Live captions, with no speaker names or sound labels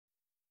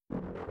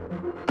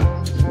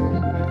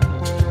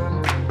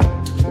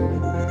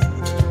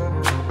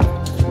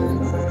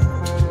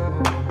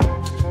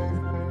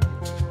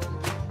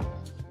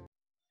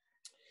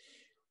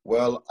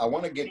Well, I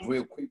want to get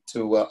real quick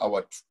to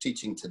our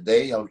teaching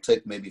today. I'll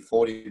take maybe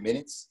 40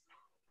 minutes.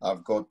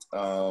 I've got,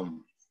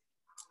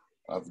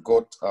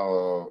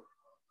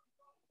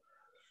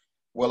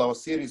 well, our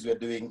series we're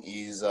doing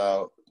is,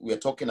 we're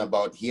talking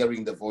about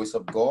hearing the voice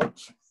of God.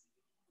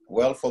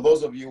 Well, for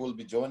those of you who will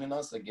be joining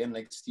us again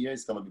next year,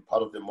 it's going to be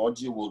part of the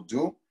module we'll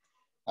do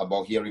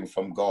about hearing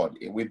from God.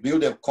 We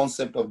build a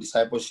concept of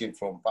discipleship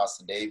from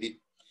Pastor David.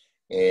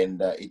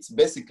 And it's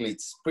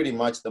pretty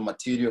much the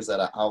materials that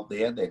are out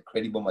there. They're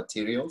credible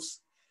materials.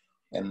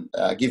 And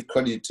I give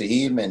credit to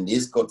him, and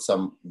he's got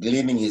some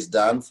gleaning he's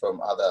done from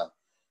other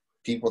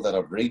people that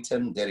have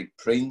written, Derek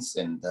Prince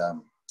and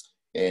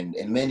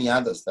many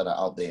others that are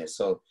out there.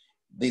 So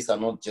these are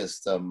not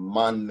just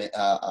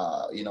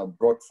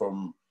brought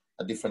from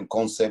a different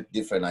concept,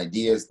 different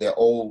ideas. They're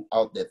all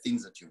out there,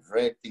 things that you've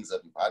read, things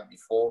that you've had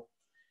before.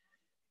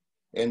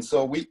 And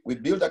so we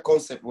build a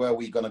concept where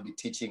we're going to be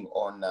teaching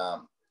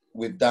on,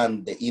 we've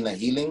done the inner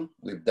healing.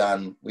 We're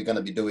going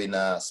to be doing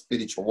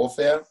spiritual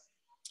warfare,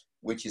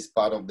 which is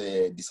part of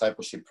the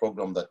discipleship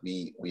program that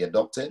we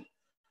adopted.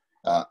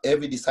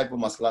 Every disciple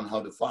must learn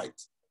how to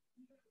fight.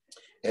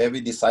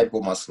 Every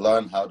disciple must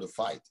learn how to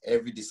fight.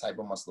 Every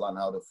disciple must learn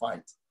how to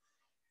fight.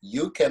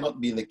 You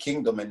cannot be in the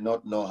kingdom and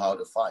not know how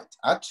to fight.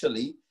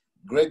 Actually,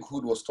 Greg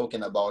Hood was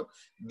talking about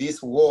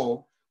this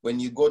war. When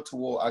you go to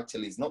war,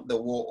 actually, it's not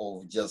the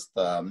war of just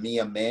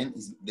mere men.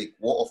 It's the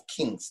war of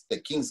kings. The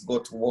kings go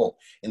to war.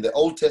 In the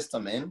Old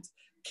Testament,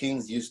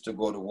 kings used to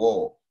go to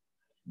war.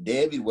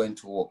 David went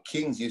to war.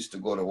 Kings used to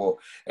go to war.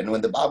 And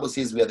when the Bible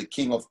says we are the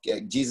king of,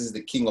 Jesus is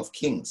the king of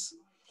kings,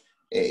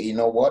 you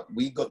know what?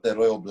 We got the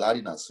royal blood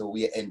in us. So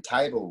we are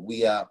entitled.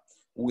 It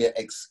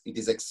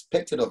is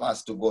expected of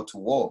us to go to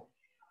war.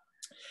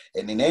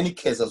 And in any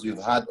case, as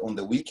we've had on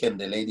the weekend,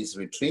 the ladies'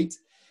 retreat,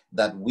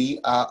 that we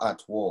are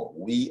at war.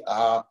 We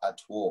are at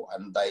war.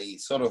 And I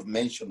sort of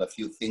mentioned a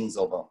few things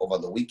over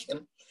the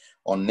weekend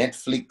on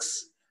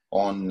Netflix,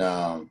 on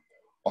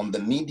the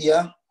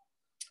media,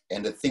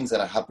 and the things that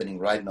are happening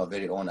right in our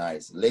very own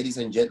eyes. Ladies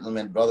and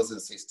gentlemen, brothers and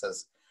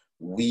sisters,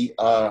 we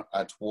are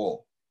at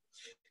war.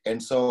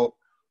 And so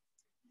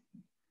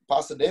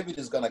Pastor David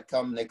is going to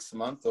come next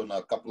month on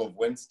a couple of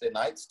Wednesday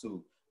nights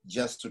to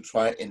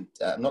try and,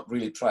 not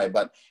really try,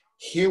 but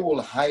he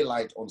will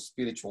highlight on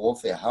spiritual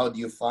warfare. How do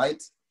you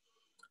fight?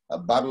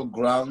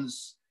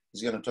 Battlegrounds.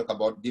 He's going to talk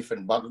about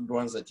different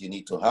battlegrounds that you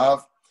need to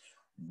have,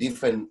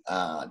 different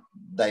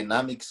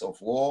dynamics of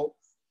war.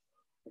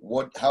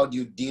 How do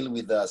you deal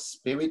with the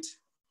spirit?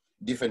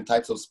 Different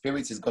types of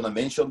spirits. He's going to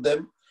mention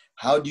them.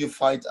 How do you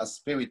fight a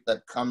spirit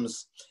that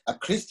comes, a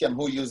Christian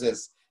who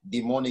uses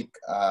demonic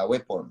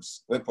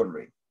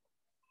weaponry?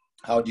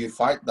 How do you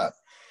fight that?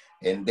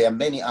 And there are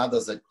many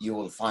others that you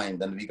will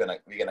find, and we're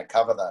gonna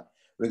cover that.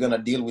 We're gonna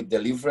deal with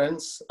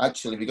deliverance.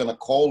 Actually, we're gonna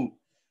call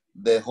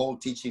the whole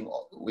teaching,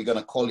 we're going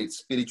to call it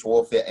spiritual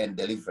warfare and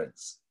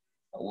deliverance.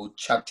 We'll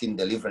chuck in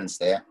deliverance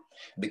there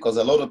because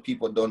a lot of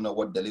people don't know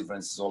what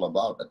deliverance is all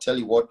about. I tell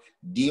you what,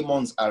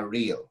 demons are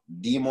real.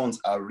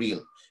 Demons are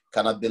real.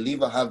 Can a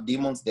believer have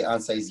demons? The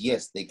answer is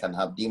yes, they can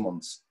have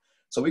demons.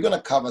 So we're going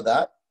to cover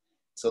that.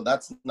 So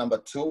that's number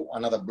 2,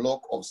 another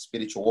block of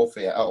spiritual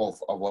warfare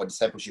of our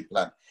discipleship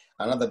plan.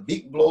 Another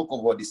big block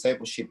of our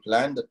discipleship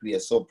plan that we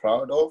are so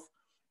proud of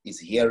is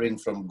hearing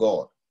from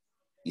God.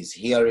 Is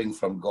hearing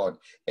from God.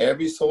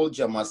 Every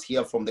soldier must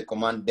hear from the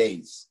command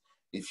base.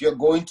 If you're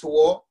going to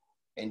war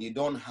and you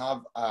don't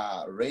have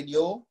a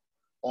radio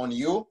on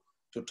you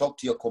to talk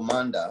to your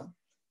commander,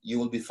 you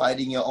will be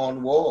fighting your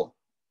own war.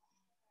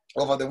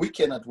 Over the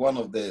weekend at one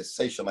of the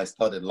sessions, I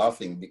started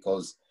laughing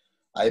because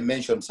I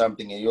mentioned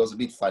something and it was a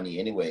bit funny.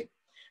 Anyway,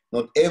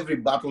 not every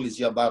battle is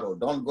your battle.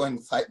 Don't go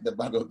and fight the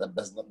battle that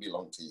does not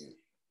belong to you.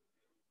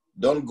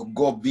 Don't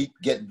go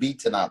get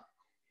beaten up.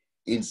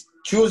 It's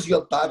choose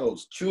your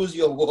battles, choose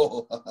your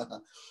war.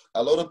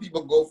 A lot of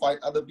people go fight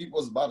other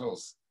people's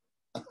battles.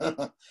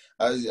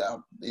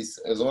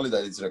 It's only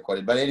that it's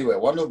recorded. But anyway,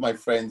 one of my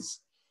friends,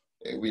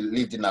 we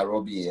lived in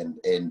Nairobi, and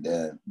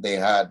they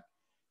had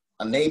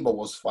a neighbor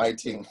was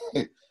fighting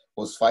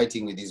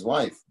with his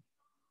wife,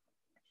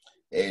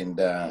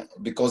 and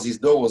because his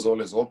door was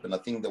always open, I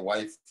think the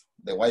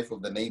wife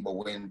of the neighbor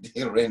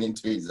ran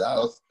into his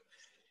house,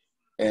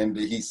 and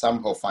he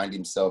somehow found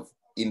himself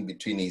in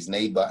between his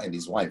neighbor and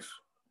his wife.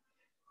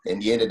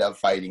 And he ended up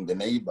fighting the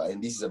neighbor.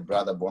 And this is a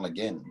brother born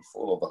again,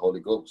 full of the Holy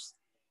Ghost.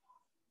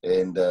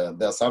 And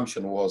the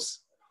assumption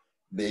was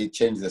they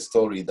changed the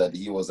story that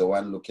he was the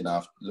one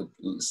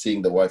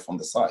seeing the wife on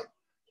the side.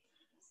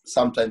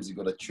 Sometimes you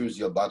got to choose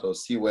your battle,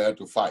 see where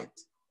to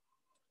fight.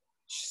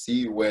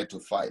 See where to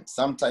fight.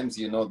 Sometimes,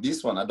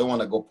 this one, I don't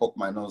want to go poke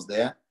my nose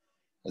there.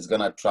 It's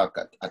going to attract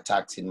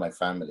attacks in my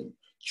family.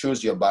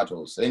 Choose your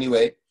battles.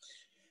 Anyway,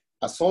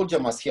 a soldier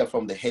must hear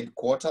from the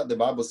headquarters. The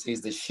Bible says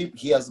the sheep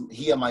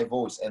hear my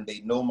voice and they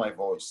know my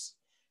voice.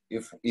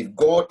 If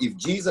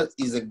Jesus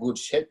is a good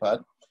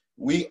shepherd,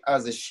 we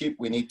as a sheep,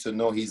 we need to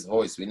know his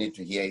voice. We need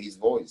to hear his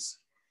voice.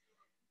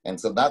 And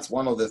so that's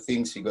one of the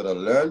things you got to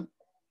learn.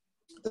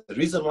 The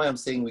reason why I'm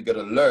saying we got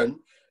to learn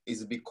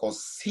is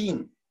because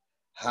sin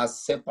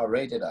has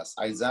separated us.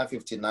 Isaiah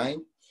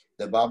 59,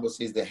 the Bible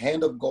says, the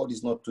hand of God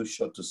is not too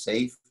short to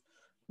save,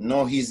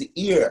 nor his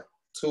ear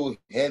too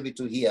heavy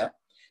to hear,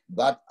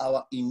 but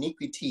our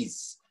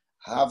iniquities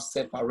have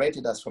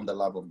separated us from the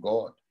love of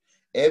God.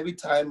 Every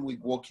time we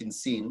walk in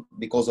sin,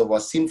 because of our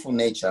sinful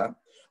nature,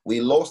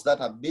 we lost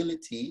that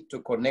ability to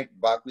connect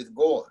back with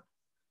God.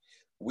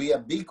 We are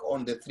big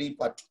on the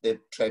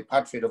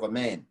tripartite of a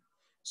man: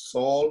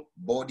 soul,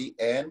 body,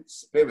 and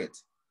spirit.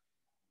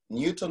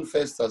 Newton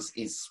Festus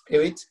is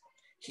spirit.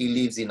 He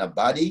lives in a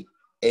body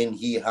and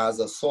he has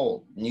a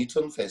soul.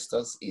 Newton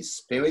Festus is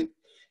spirit.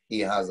 He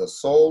has a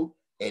soul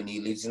and he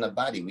lives in a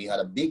body. We had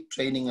a big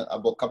training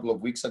about a couple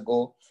of weeks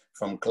ago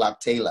from Clark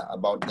Taylor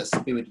about the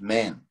spirit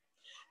man.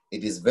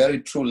 It is very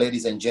true,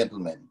 ladies and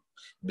gentlemen,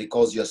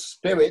 because your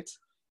spirit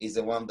is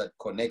the one that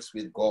connects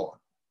with God.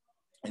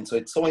 And so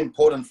it's so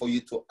important for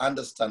you to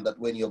understand that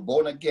when you're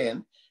born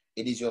again,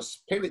 it is your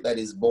spirit that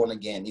is born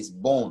again, is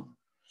born.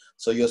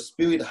 So your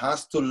spirit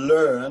has to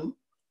learn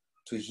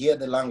to hear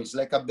the language.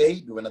 Like a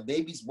baby, when a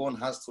baby is born,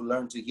 has to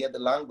learn to hear the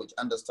language,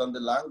 understand the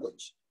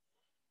language.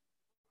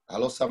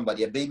 Hello,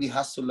 somebody. A baby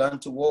has to learn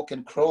to walk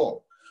and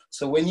crawl.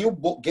 So when you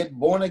get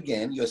born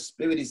again, your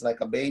spirit is like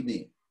a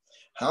baby,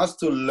 has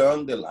to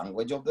learn the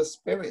language of the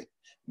spirit.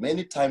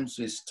 Many times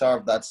we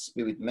starve that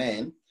spirit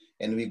man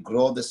and we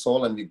grow the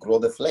soul and we grow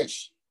the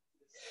flesh.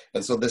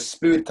 And so the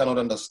spirit cannot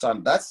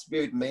understand. That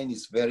spirit man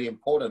is very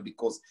important,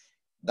 because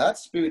that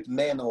spirit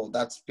man or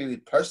that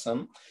spirit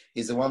person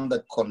is the one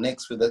that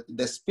connects with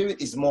the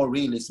spirit. Is more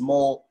real, is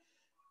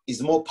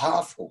more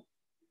powerful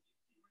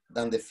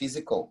than the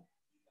physical.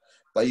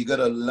 But you got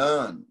to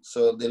learn.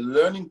 So the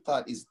learning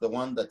part is the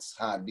one that's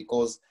hard,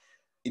 because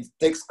it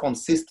takes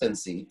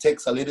consistency. It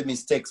takes a little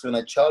mistakes. When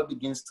a child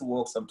begins to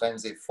walk,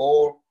 sometimes they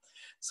fall,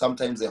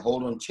 sometimes they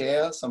hold on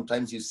chair,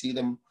 sometimes you see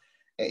them.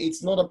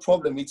 It's not a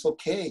problem. It's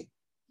okay.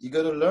 You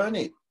got to learn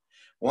it.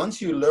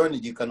 Once you learn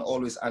it, you can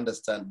always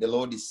understand the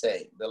Lord is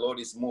saying, the Lord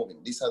is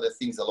moving. These are the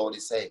things the Lord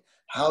is saying.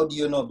 How do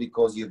you know?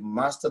 Because you've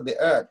mastered the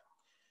earth.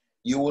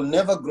 You will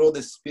never grow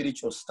the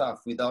spiritual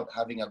stuff without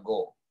having a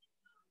goal.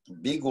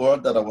 Big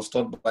word that I was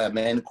taught by a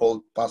man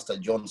called Pastor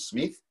John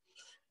Smith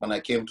when I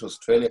came to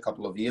Australia a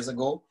couple of years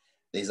ago.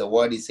 There's a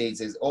word he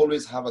says,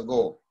 always have a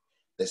goal.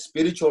 The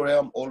spiritual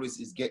realm always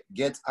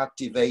gets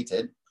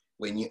activated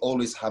when you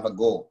always have a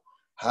goal.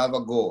 Have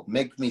a goal,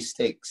 make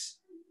mistakes.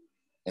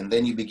 And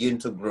then you begin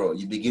to grow.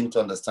 You begin to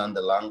understand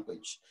the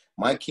language.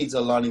 My kids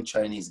are learning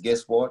Chinese.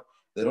 Guess what?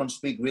 They don't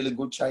speak really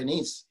good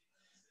Chinese.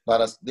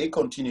 But as they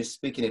continue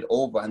speaking it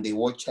over and they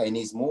watch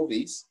Chinese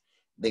movies,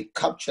 they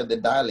capture the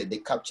dialect, they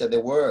capture the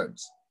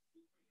words.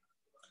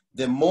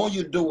 The more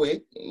you do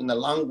it in a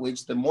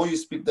language, the more you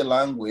speak the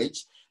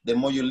language, the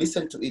more you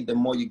listen to it, the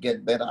more you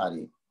get better at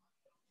it.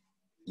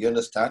 You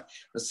understand?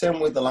 The same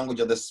with the language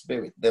of the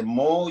spirit. The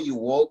more you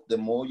walk, the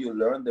more you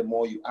learn, the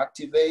more you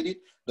activate it.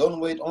 Don't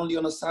wait only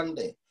on a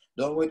Sunday.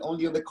 Don't wait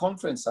only on the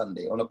conference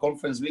Sunday, on a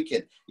conference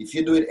weekend. If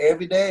you do it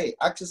every day,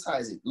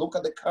 exercise it. Look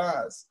at the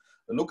cars.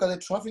 Look at the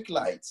traffic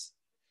lights.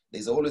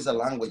 There's always a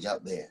language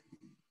out there.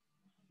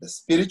 The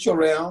spiritual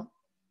realm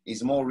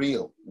is more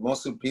real, more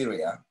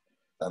superior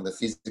than the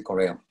physical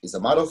realm. As a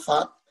matter of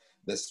fact,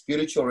 the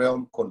spiritual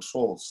realm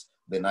controls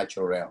the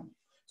natural realm.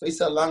 So it's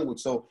a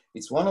language. So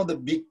it's one of the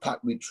big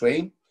parts we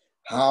train,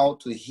 how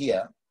to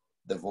hear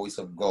the voice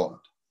of God.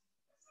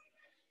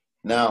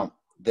 Now,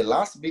 the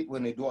last bit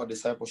when we do our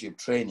discipleship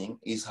training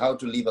is how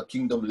to live a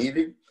kingdom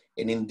living.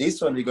 And in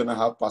this one, we're going to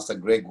have Pastor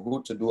Greg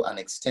Hood to do an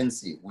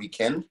intensive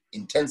weekend,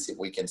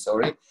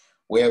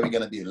 where we're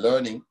going to be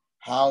learning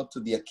how to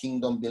be a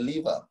kingdom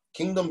believer.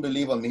 Kingdom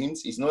believer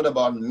means it's not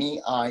about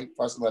me, I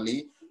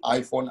personally,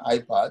 iPhone,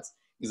 iPads.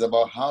 It's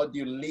about how do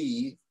you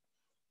live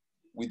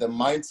with the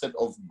mindset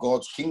of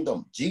God's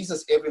kingdom.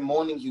 Jesus, every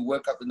morning, he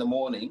woke up in the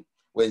morning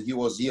when he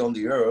was here on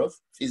the earth,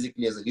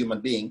 physically as a human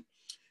being.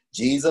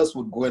 Jesus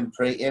would go and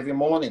pray every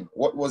morning.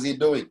 What was he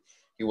doing?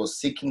 He was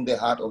seeking the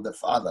heart of the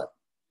Father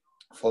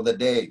for the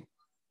day.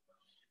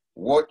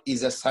 What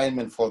is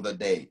assignment for the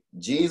day?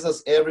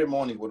 Jesus every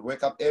morning would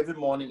wake up every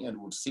morning and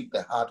would seek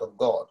the heart of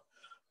God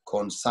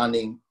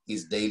concerning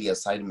his daily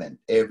assignment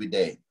every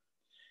day.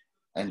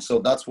 And so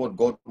that's what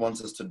God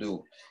wants us to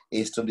do,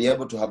 is to be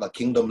able to have a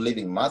kingdom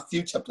living.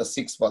 Matthew chapter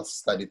 6,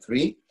 verse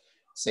 33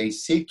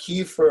 says, seek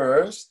ye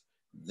first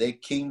the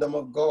kingdom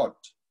of God.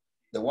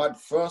 The word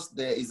first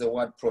there is the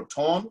word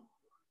proton,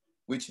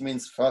 which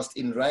means first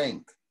in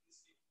rank.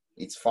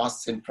 It's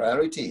first in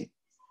priority.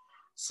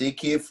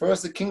 Seek ye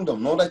first the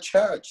kingdom, not a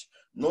church,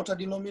 not a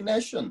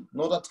denomination,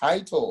 not a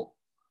title.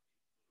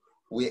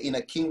 We're in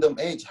a kingdom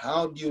age.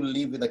 How do you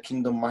live with a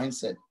kingdom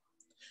mindset?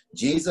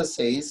 Jesus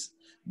says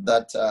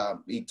that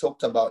he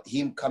talked about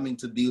him coming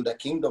to build a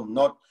kingdom,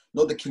 not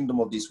the kingdom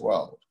of this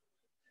world.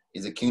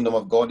 It's the kingdom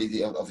of God,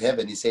 of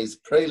heaven. He says,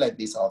 pray like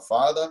this, our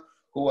Father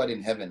who art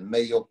in heaven,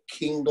 may your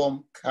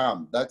kingdom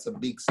come. That's a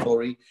big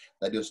story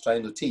that he was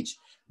trying to teach.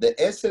 The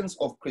essence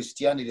of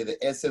Christianity,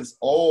 the essence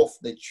of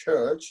the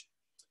church,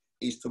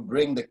 is to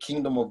bring the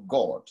kingdom of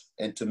God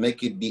and to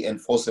make it be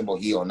enforceable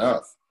here on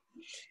earth.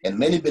 And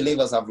many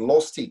believers have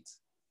lost it.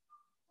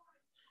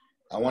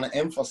 I want to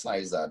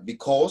emphasize that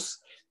because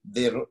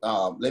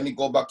let me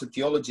go back to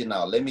theology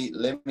now. Let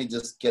me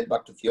just get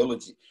back to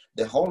theology.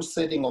 The whole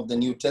setting of the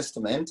New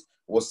Testament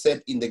was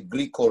set in the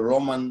Greek or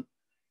Roman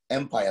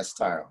Empire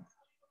style.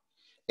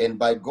 And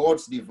by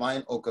God's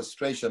divine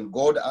orchestration,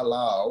 God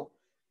allowed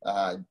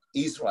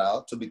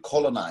Israel to be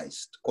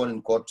colonized, quote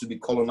unquote, to be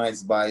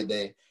colonized by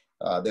the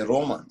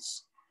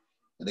Romans.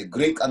 The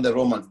Greek and the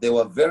Romans, they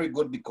were very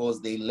good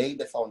because they laid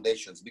the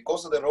foundations.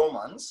 Because of the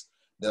Romans,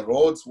 the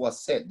roads were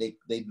set.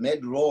 They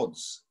made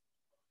roads.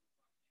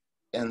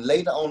 And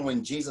later on,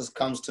 when Jesus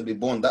comes to be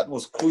born, that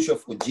was crucial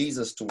for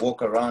Jesus to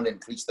walk around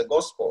and preach the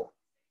gospel.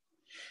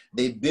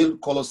 They built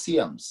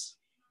colosseums.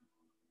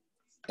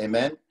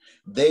 Amen.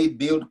 They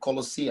build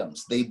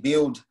colosseums. They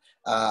build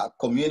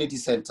community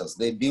centers.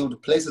 They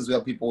build places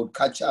where people would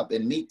catch up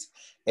and meet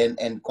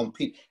and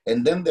compete.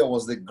 And then there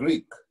was the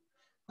Greek.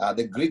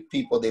 The Greek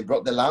people, they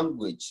brought the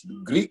language.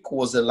 Greek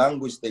was a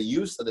language they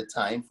used at the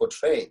time for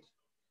trade.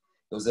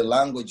 It was a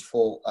language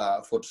for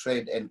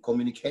trade and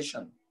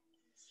communication.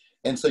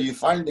 And so you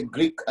find the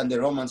Greek and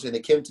the Romans, when they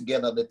came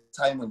together at the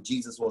time when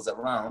Jesus was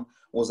around,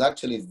 was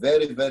actually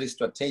very, very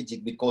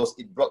strategic because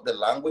it brought the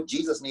language.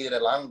 Jesus needed a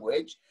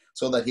language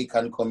so that he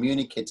can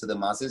communicate to the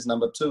masses.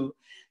 Number two,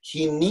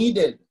 he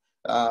needed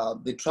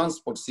the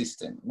transport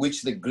system,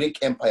 which the Greek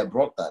Empire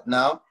brought that.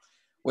 Now,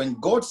 when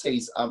God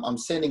says, I'm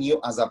sending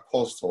you as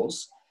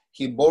apostles,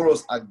 he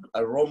borrows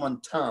a Roman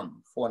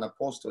term for an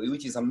apostle,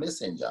 which is a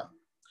messenger.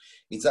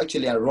 It's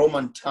actually a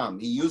Roman term.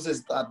 He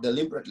uses that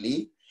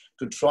deliberately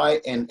to try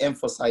and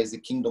emphasize the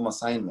kingdom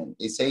assignment.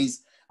 He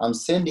says, I'm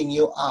sending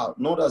you out,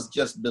 not as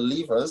just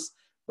believers,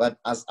 but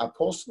as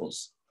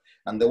apostles.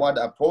 And the word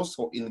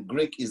apostle in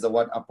Greek is the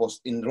word apostle,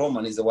 in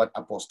Roman is the word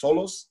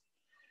apostolos.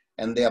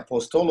 And the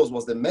apostolos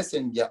was the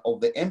messenger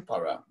of the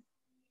emperor.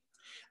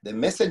 The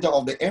messenger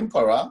of the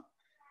emperor,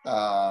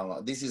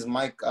 this is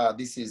Mike, I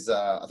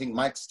think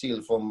Mike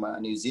Steele from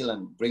New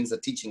Zealand brings a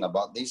teaching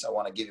about this. I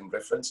want to give him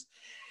reference.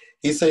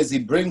 He says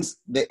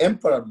the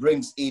emperor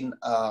brings in,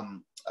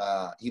 the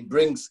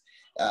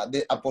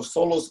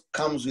apostolos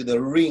comes with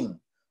a ring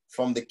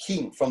from the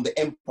king, from the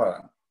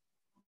emperor.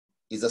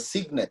 Is a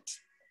signet.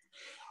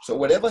 So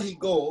wherever he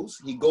goes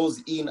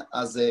in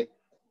as a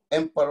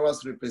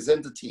emperor's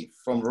representative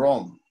from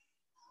Rome.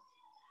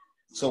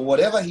 So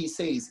whatever he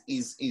says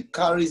it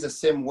carries the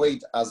same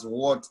weight as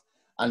what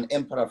an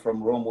emperor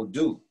from Rome would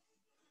do.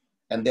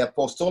 And the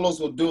apostolos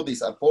will do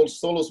this.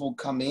 Apostolos will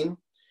come in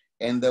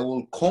and they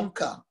will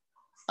conquer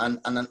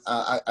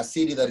a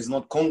city that is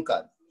not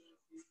conquered.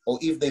 Or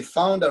if they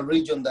found a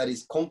region that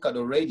is conquered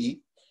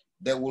already,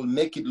 they will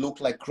make it look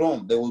like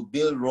Rome. They will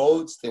build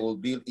roads, they will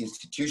build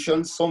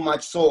institutions, so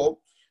much so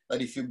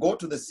that if you go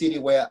to the city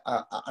where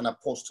an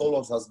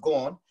apostolos has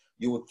gone,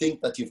 you would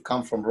think that you've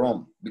come from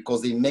Rome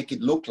because they make it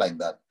look like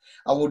that.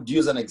 I would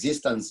use an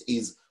existence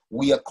is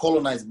we are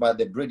colonized by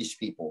the British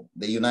people,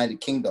 the United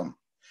Kingdom.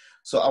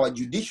 So our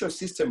judicial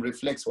system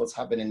reflects what's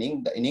happening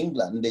in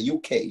England, in the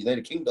UK.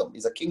 United Kingdom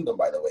is a kingdom,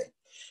 by the way.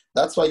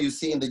 That's why you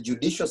see in the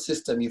judicial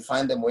system, you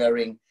find them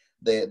wearing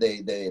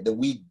the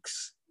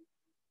wigs.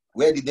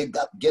 Where did they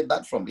get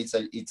that from?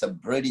 It's a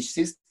British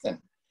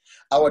system.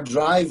 Our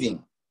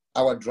driving,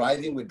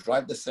 we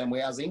drive the same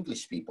way as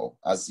English people,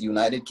 as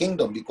United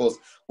Kingdom, because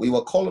we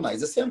were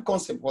colonized. The same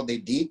concept what they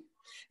did.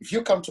 If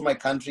you come to my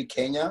country,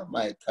 Kenya,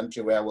 my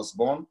country where I was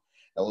born,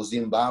 that was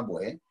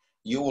Zimbabwe,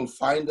 you will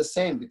find the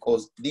same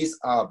because these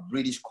are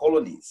British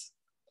colonies.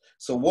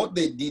 So what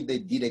they did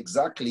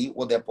exactly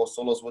what the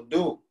apostolos would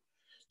do.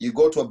 You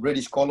go to a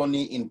British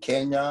colony in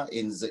Kenya,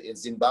 in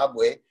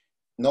Zimbabwe,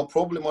 no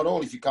problem at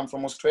all if you come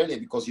from Australia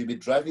because you'll be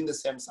driving the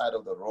same side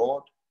of the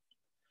road.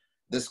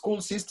 The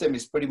school system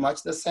is pretty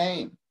much the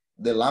same.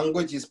 The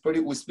language is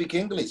we speak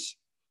English.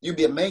 You'll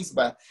be amazed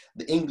by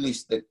the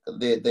English,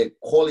 the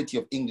quality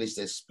of English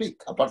they speak,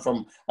 apart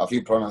from a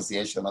few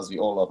pronunciations, as we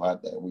all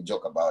have had. We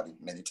joke about it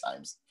many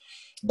times.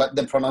 But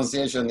the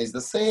pronunciation is the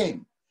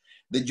same.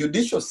 The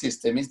judicial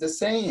system is the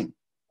same.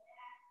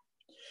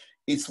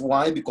 It's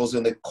why, because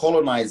when the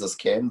colonizers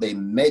came, they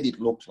made it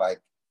look like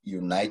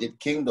United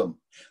Kingdom.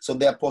 So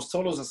the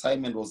apostolos'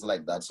 assignment was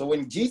like that. So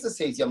when Jesus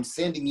says, I'm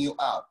sending you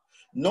out,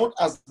 not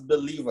as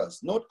believers,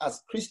 not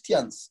as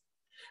Christians,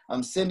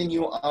 I'm sending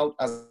you out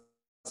as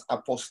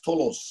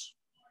apostolos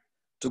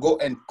to go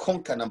and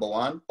conquer, number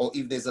one, or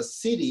if there's a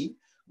city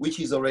which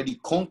is already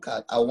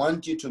conquered, I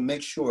want you to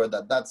make sure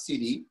that that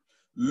city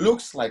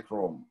looks like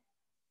Rome.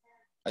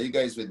 Are you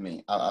guys with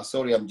me?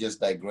 Sorry, I'm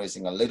just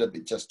digressing a little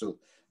bit just to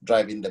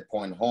drive in the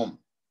point home.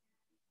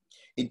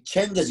 It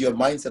changes your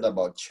mindset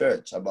about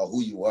church, about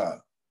who you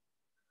are.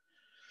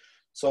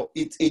 So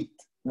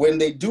when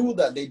they do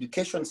that, the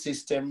education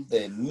system,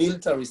 the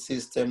military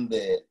system,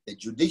 the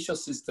judicial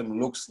system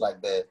looks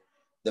like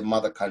the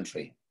mother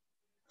country.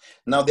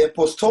 Now, the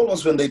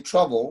apostolos, when they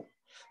travel,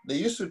 they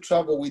used to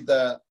travel with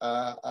a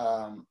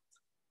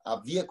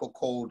vehicle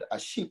called a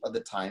ship at the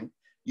time,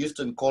 used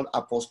to be called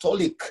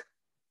apostolic.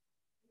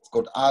 It's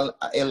called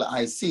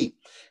LIC.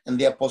 And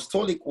the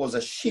apostolic was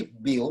a ship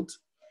built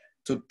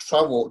to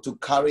travel, to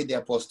carry the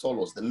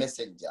apostolos, the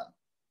messenger.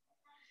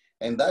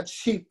 And that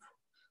sheep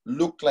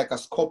looked like a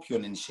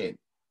scorpion in shape.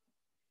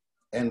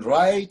 And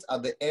right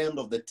at the end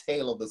of the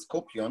tail of the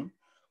scorpion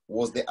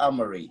was the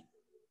armory.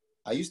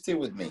 Are you still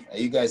with me? Are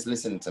you guys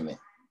listening to me?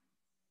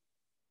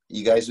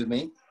 You guys with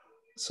me?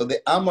 So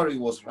the armory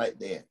was right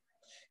there.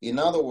 In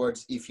other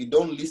words, if you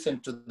don't listen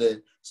to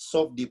the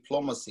soft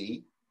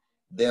diplomacy,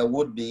 there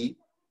would be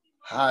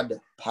hard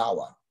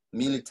power,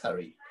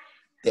 military.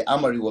 The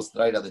armory was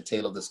right at the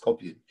tail of the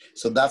scorpion.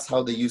 So that's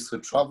how they used to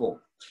travel.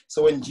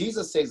 So when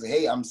Jesus says,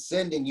 hey, I'm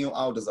sending you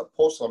out as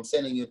apostle, I'm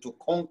sending you to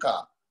conquer.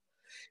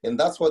 And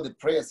that's what the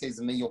prayer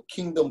says, may your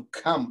kingdom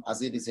come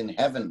as it is in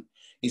heaven.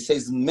 He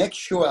says, make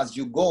sure as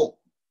you go,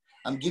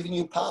 I'm giving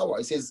you power.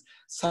 He says,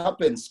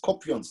 serpents,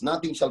 scorpions,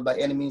 nothing shall by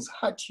any means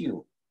hurt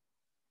you.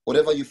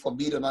 Whatever you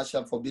forbid on earth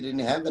shall forbid in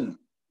heaven.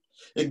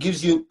 It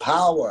gives you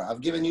power.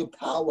 I've given you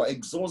power,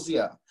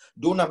 exousia,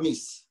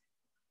 dunamis.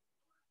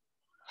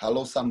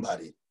 Hello,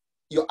 somebody.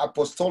 You're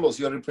apostolos,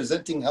 you're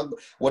representing help.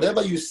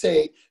 Whatever you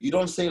say, you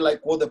don't say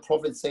like what the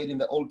prophet said in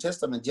the Old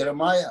Testament.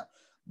 Jeremiah,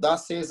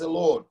 thus says the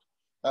Lord.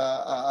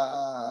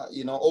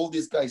 All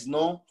these guys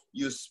know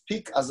you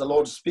speak as the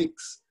Lord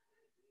speaks,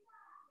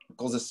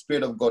 because the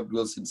Spirit of God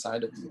dwells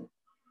inside of you.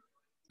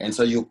 And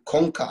so you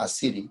conquer a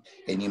city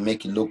and you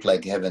make it look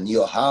like heaven.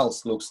 Your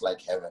house looks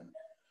like heaven.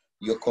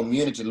 Your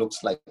community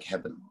looks like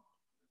heaven.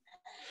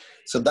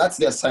 So that's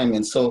the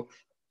assignment. So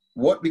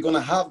what we're going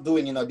to have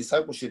doing in our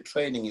discipleship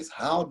training is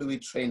how do we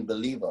train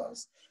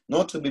believers,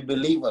 not to be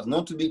believers,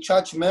 not to be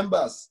church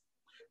members.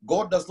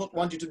 God does not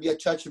want you to be a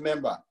church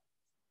member.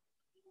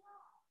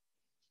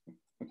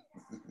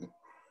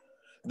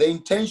 The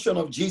intention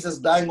of Jesus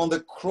dying on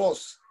the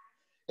cross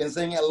and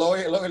saying,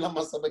 Eloi, Eloi,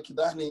 lama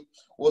sabachthani,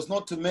 was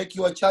not to make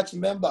you a church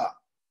member.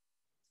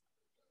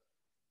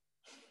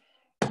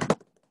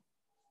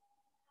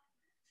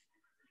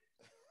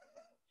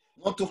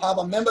 Not to have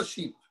a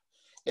membership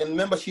and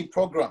membership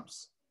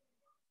programs.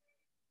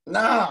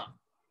 Nah,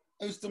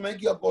 it's to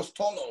make you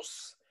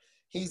apostolos.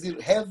 He's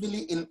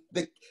heavily in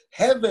the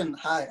heaven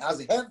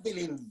has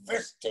heavily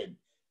invested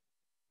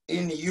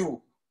in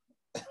you.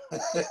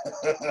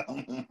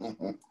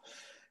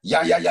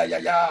 Yeah.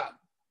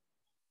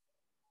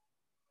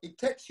 It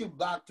takes you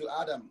back to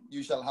Adam.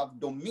 You shall have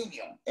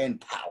dominion and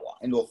power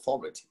and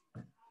authority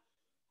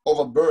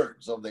over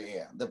birds of the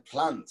air, the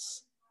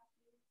plants.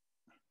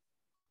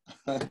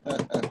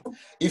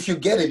 If you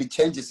get it, it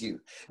changes you.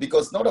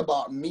 Because it's not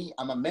about me.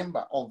 I'm a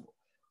member of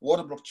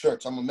Waterbrook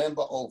Church. I'm a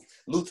member of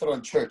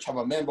Lutheran Church. I'm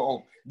a member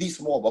of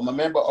this mob. I'm a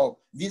member of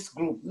this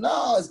group.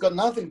 No, it's got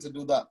nothing to do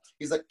with that.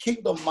 It's a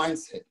kingdom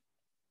mindset.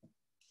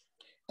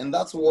 And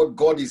that's what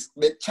God is.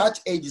 The church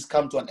age has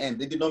come to an end.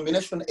 The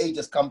denomination age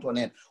has come to an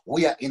end.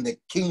 We are in the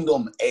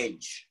kingdom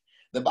age.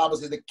 The Bible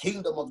says the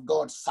kingdom of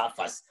God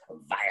suffers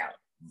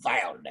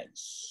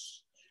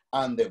violence,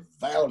 and the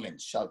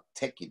violence shall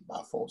take it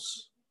by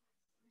force.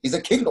 It's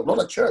a kingdom,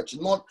 not a church,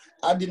 not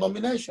a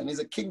denomination. It's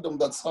a kingdom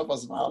that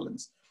suffers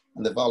violence,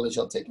 and the violence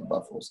shall take it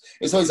by force.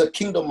 And so it's a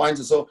kingdom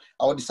mindset. So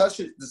our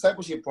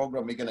discipleship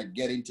program, we're going to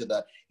get into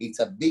that. It's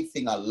a big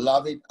thing. I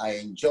love it. I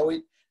enjoy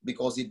it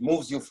because it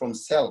moves you from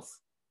self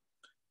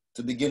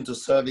to begin to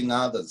serving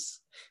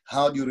others.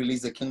 How do you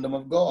release the kingdom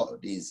of God?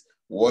 Is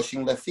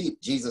washing their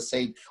feet. Jesus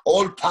said,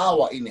 all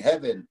power in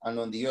heaven and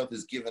on the earth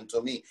is given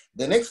to me.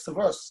 The next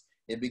verse,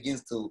 it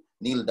begins to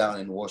kneel down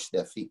and wash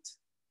their feet.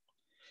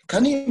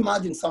 Can you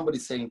imagine somebody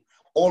saying,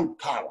 all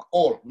power,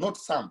 all, not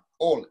some,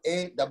 all,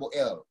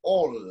 A-double-L,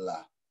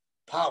 all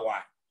power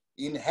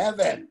in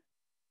heaven,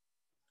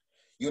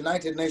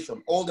 United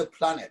Nations, all the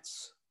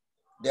planets,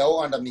 they're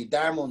all under me,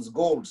 diamonds,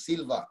 gold,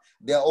 silver,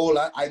 they're all,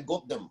 I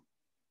got them.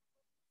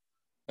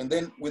 And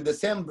then with the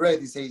same breath,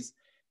 he says,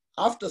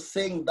 after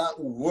saying that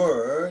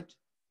word,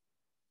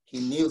 he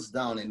kneels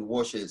down and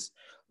washes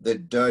the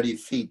dirty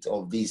feet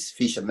of these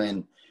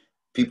fishermen,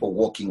 people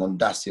walking on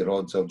dusty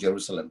roads of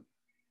Jerusalem.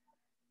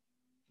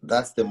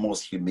 That's the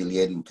most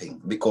humiliating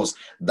thing, because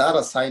that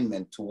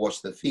assignment to wash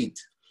the feet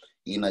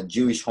in a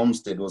Jewish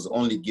homestead was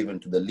only given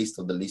to the least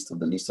of the least of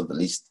the least of the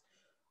least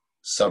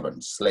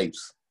servants,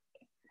 slaves.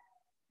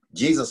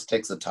 Jesus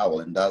takes a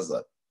towel and does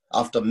that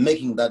after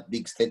making that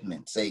big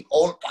statement, saying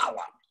all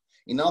power.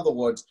 In other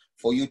words,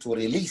 for you to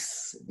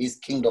release this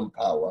kingdom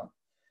power,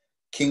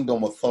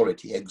 kingdom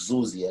authority,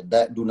 exousia,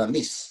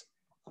 dunamis,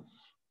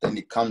 then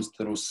it comes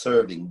through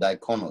serving,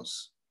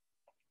 diakonos.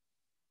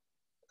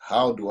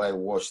 How do I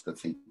wash the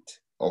feet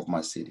of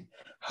my city?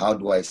 How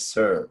do I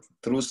serve?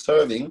 Through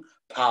serving,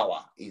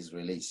 power is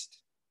released.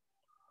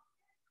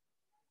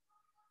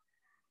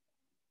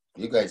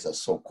 You guys are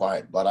so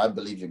quiet, but I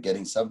believe you're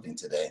getting something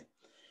today.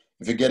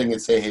 If you're getting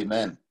it, say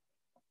amen.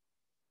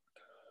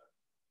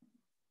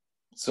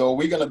 So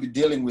we're going to be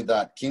dealing with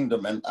that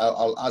kingdom, and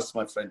I'll ask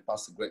my friend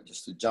Pastor Greg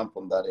just to jump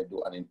on that and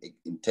do an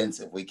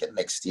intensive weekend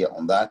next year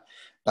on that.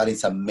 But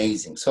it's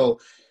amazing. So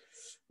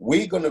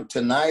we're going to,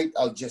 tonight,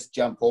 I'll just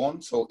jump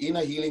on. So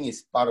inner healing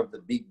is part of the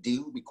big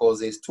deal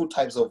because there's two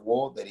types of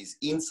war. There is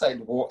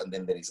inside war and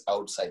then there is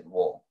outside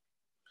war.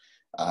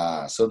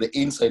 So the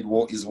inside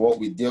war is what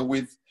we deal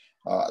with.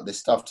 the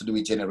stuff to do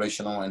with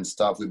generational and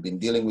stuff we've been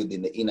dealing with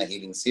in the inner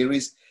healing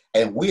series.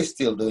 And we're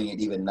still doing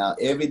it even now.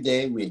 Every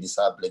day we're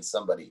discipling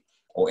somebody,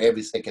 or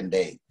every second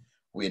day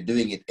we're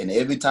doing it. And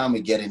every time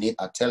we get in it,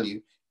 I tell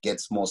you,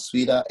 gets more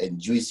sweeter and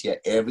juicier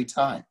every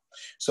time.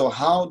 So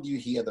how do you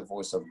hear the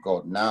voice of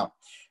God? Now,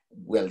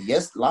 well,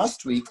 yes,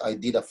 last week I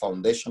did a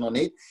foundation on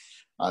it.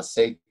 I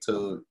said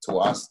to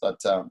us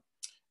that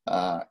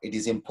it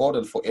is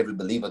important for every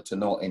believer to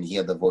know and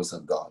hear the voice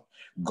of God.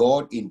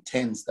 God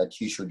intends that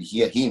you should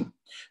hear him.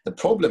 The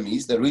problem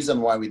is, the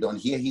reason why we don't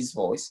hear his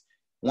voice,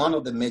 one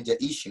of the major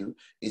issues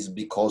is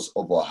because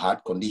of our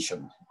heart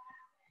condition,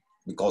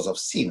 because of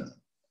sin.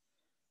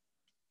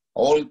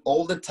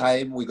 All the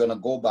time we're going to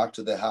go back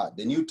to the heart.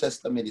 The New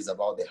Testament is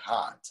about the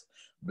heart.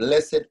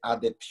 Blessed are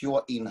the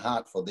pure in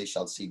heart, for they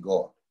shall see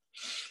God.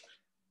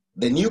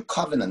 The new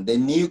covenant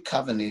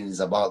is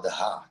about the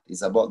heart.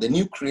 It's about the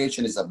new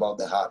creation is about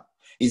the heart.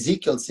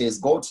 Ezekiel says,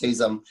 God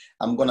says, I'm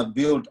going to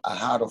build a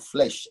heart of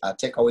flesh. I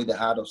take away the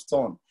heart of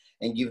stone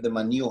and give them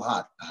a new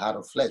heart, a heart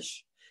of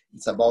flesh.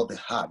 It's about the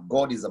heart.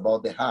 God is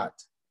about the heart.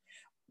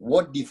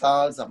 What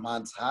defiles a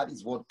man's heart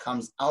is what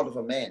comes out of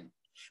a man.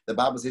 The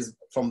Bible says,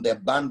 from the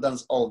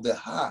abundance of the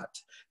heart,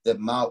 the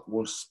mouth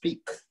will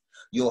speak.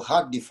 Your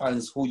heart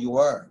defines who you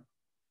are.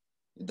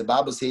 The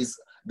Bible says,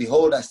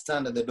 behold, I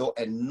stand at the door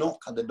and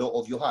knock at the door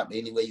of your heart.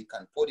 Anyway, you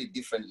can put it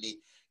differently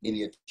in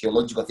your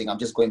theological thing. I'm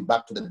just going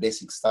back to the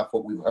basic stuff,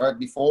 what we've heard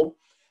before.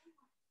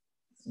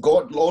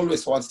 God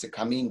always wants to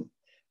come in,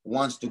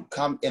 wants to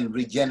come and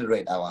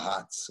regenerate our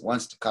hearts,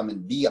 wants to come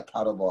and be a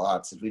part of our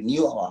hearts,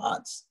 renew our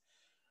hearts.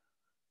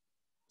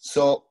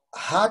 So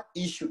heart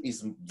issue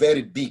is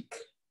very big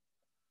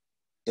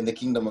in the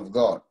kingdom of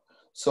God.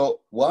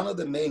 So one of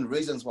the main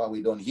reasons why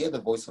we don't hear the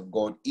voice of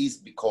God is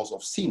because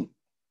of sin.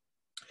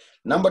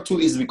 Number two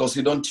is because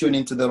you don't tune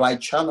into the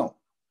right channel.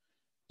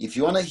 If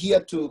you want to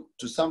hear to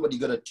somebody,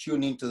 you got to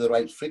tune into the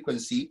right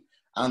frequency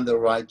and the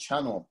right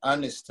channel.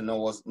 Ernest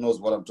knows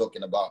what I'm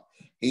talking about.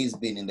 He's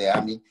been in the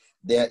army.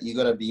 There, you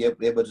got to be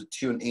able to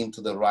tune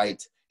into the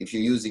right. If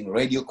you're using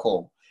radio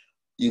call,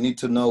 you need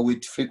to know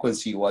which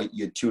frequency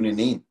you're tuning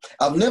in.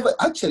 I've never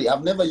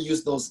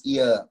used those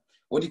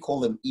what do you call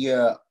them?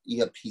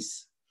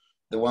 Earpiece,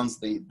 the ones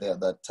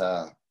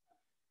that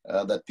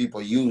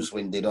people use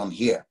when they don't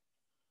hear.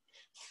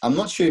 I'm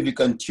not sure if you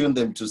can tune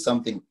them to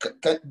something.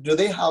 Do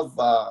they have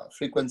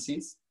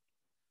frequencies?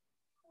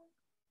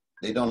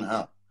 They don't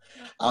have.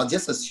 I'll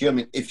just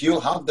assume if you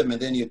have them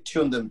and then you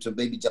tune them to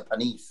maybe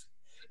Japanese,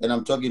 and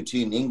I'm talking to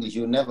you in English,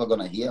 you're never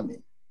gonna hear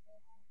me.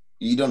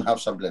 You don't have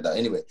something like that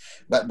anyway.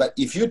 But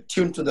if you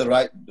tune to the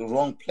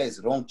wrong place,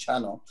 wrong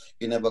channel,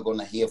 you're never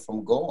gonna hear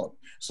from God.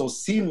 So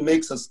sin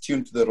makes us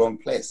tune to the wrong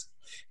place.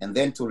 And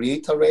then to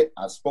reiterate,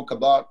 I spoke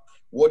about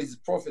what is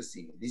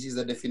prophecy. This is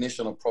the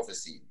definition of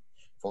prophecy.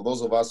 For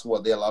those of us who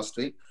were there last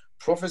week,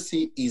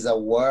 prophecy is a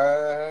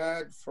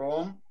word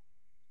from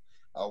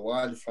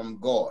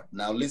God.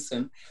 Now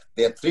listen,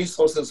 there are three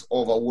sources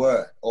of a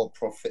word or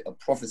a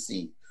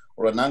prophecy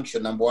or an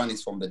unction. Number one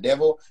is from the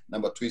devil.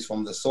 Number two is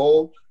from the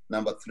soul.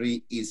 Number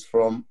three is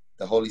from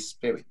the Holy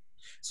Spirit.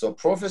 So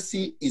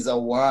prophecy is a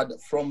word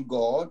from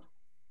God.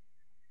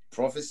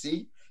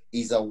 Prophecy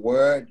is a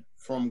word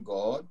from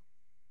God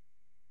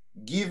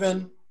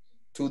given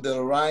to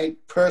the right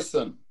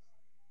person.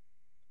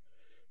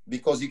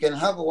 Because you can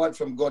have a word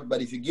from God,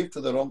 but if you give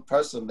to the wrong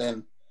person,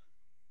 then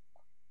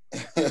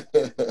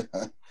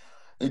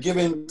you're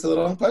giving to the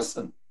wrong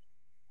person.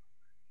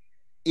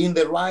 In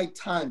the right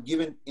time,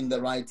 given in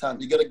the right time.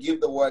 You got to give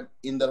the word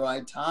in the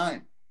right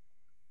time.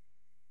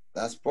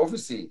 That's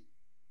prophecy.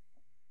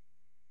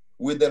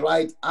 With the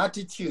right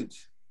attitude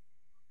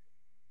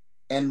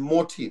and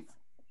motive.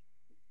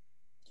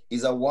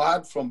 Is a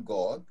word from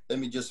God. Let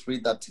me just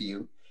read that to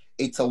you.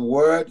 It's a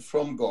word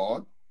from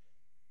God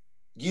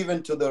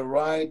given to the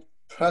right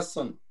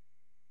person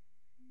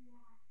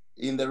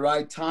in the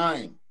right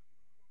time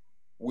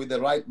with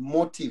the right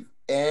motive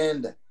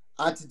and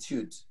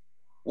attitude.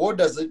 What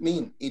does it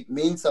mean? It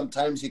means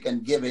sometimes you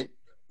can give it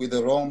with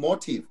the wrong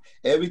motive.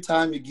 Every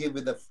time you give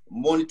with a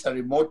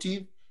monetary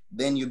motive,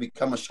 then you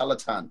become a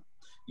charlatan.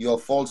 You're a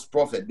false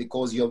prophet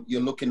because you're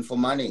looking for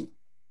money.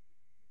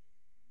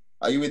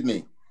 Are you with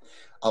me?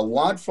 A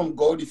word from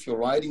God, if you're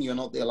writing, you're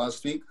not there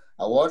last week,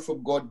 a word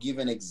from God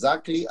given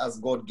exactly as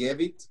God gave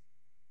it.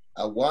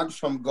 A word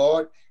from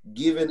God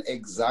given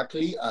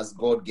exactly as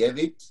God gave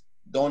it.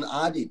 Don't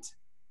add it.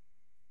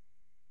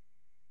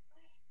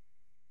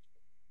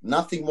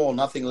 Nothing more,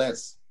 nothing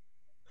less.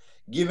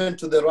 Given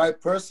to the right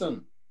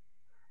person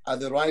at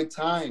the right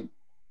time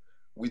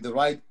with the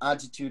right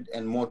attitude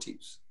and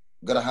motives.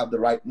 You gotta have the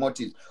right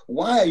motives.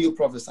 Why are you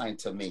prophesying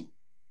to me?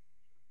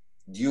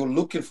 Do you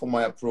looking for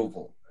my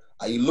approval?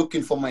 Are you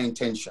looking for my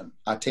attention?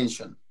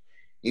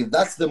 If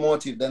that's the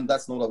motive, then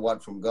that's not a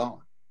word from God.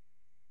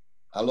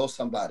 Hello,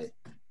 somebody.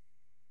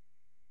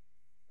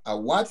 A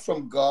word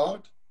from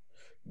God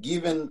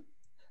given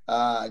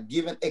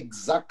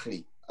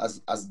exactly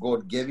as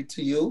God gave it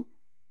to you,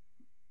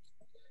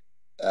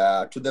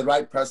 to the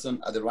right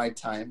person at the right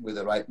time with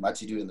the right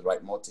attitude and the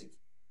right motive.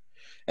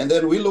 And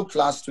then we looked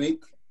last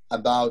week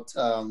about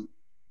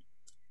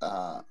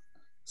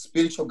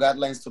spiritual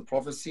guidelines to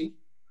prophecy.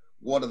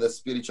 What are the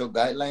spiritual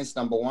guidelines?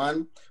 Number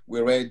one, we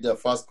read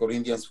 1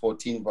 Corinthians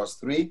 14 verse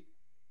 3.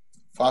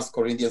 1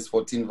 Corinthians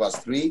 14 verse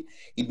 3.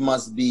 It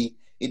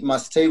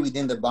must stay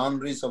within the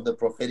boundaries of the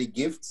prophetic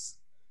gifts,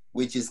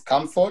 which is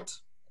comfort,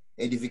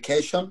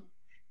 edification,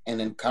 and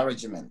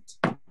encouragement.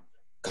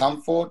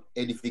 Comfort,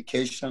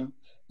 edification,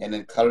 and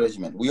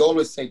encouragement. We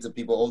always say to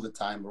people all the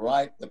time,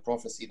 write the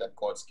prophecy that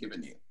God's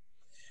given you.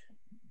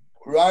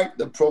 Write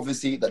the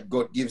prophecy that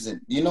God gives it.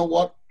 You know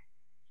what?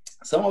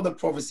 Some of the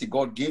prophecy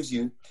God gives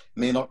you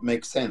may not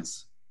make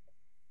sense.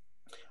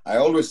 I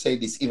always say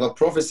this, if a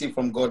prophecy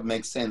from God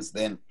makes sense,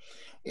 then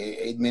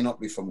it may not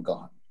be from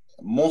God.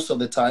 Most of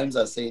the times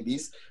I say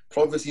this,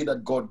 prophecy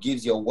that God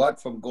gives you, a word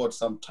from God,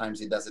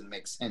 sometimes it doesn't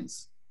make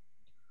sense.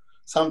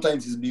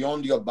 Sometimes it's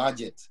beyond your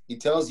budget. He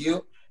tells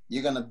you,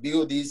 you're going to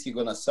build this, you're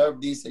going to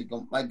serve this.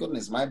 My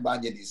goodness, my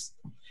budget is,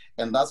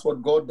 and that's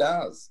what God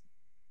does.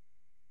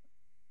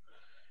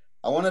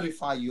 I want to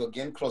refer you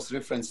again,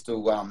 cross-reference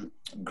to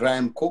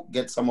Graham Cook,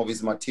 get some of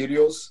his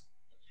materials.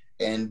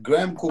 And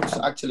Graham Cook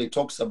actually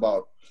talks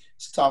about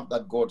stuff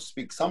that God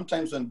speaks.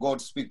 Sometimes when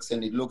God speaks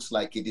and it looks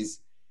like it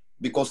is,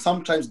 because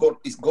sometimes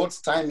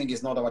God's timing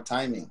is not our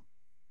timing.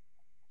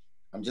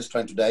 I'm just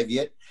trying to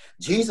deviate.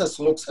 Jesus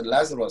looks at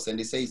Lazarus and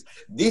he says,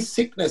 this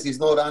sickness is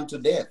not unto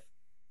death.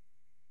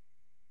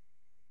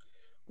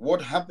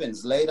 What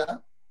happens later?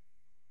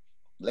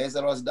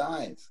 Lazarus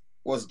dies.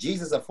 Was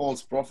Jesus a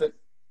false prophet?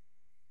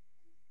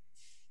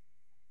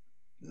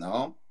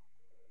 No.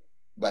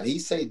 But he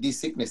said,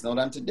 this sickness not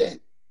unto death.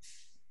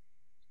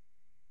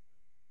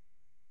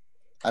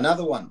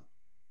 Another one.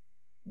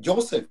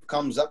 Joseph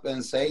comes up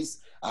and says,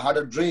 I had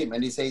a dream.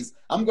 And he says,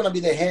 I'm going to be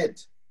the head.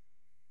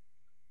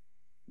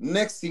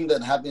 Next thing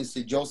that happens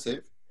to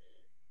Joseph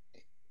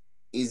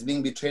is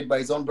being betrayed by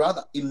his own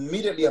brother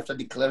immediately after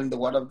declaring the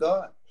word of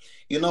God.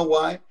 You know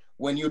why?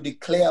 When you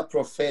declare a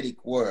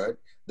prophetic word,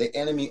 the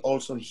enemy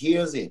also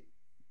hears it.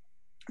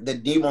 The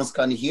demons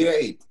can hear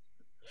it.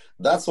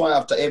 That's why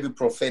after every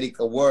prophetic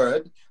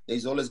word,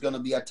 there's always going to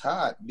be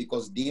attack,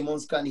 because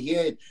demons can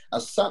hear it.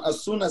 As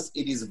soon as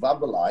it is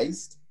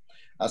verbalized,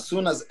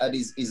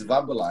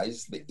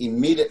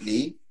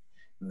 immediately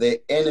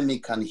the enemy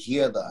can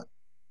hear that.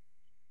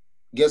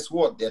 Guess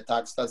what? The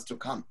attack starts to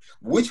come,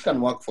 which can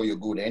work for your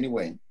good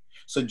anyway.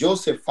 So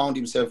Joseph found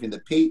himself in the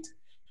pit,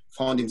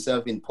 found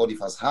himself in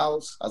Potiphar's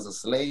house as a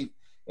slave,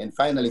 and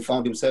finally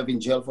found himself in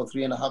jail for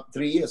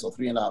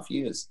 3.5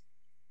 years.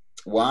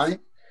 Why?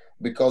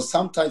 Because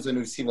sometimes when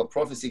you receive a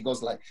prophecy, it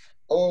goes like,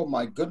 oh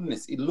my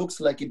goodness, it looks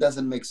like it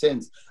doesn't make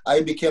sense.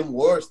 I became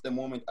worse the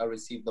moment I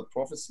received the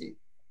prophecy.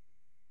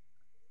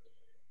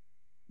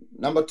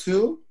 Number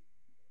two,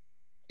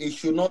 it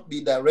should not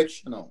be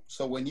directional.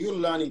 So when you're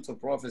learning to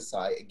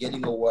prophesy,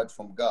 getting a word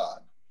from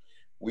God,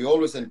 we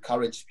always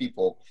encourage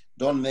people,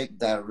 don't make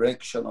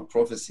directional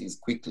prophecies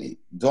quickly.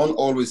 Don't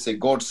always say,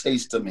 God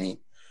says to me,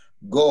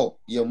 go,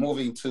 you're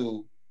moving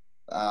to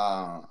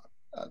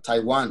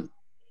Taiwan.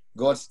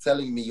 God's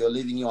telling me you're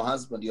leaving your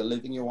husband, you're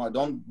leaving your wife.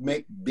 Don't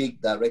make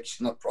big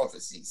directional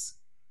prophecies.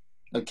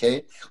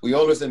 Okay? We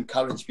always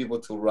encourage people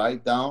to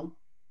write down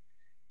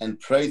and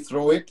pray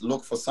through it.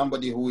 Look for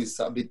somebody who is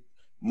a bit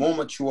more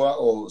mature,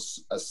 or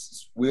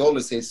we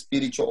always say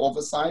spiritual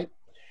oversight,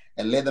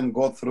 and let them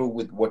go through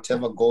with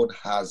whatever God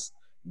has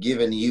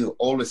given you.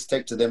 Always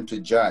take to them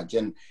to judge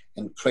and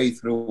pray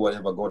through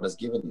whatever God has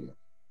given you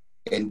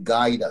and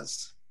guide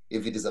us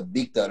if it is a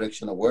big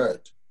directional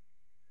word.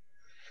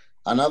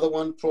 Another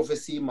one,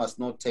 prophecy must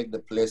not take the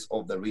place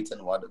of the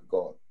written word of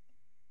God.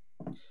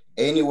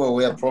 Anywhere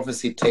where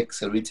prophecy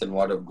takes a written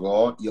word of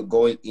God, you're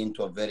going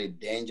into a very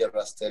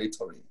dangerous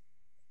territory.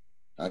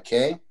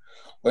 Okay?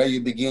 Where you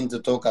begin to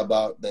talk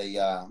about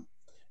the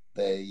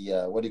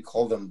what do you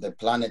call them? The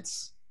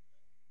planets.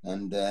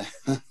 And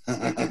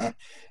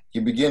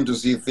you begin to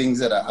see things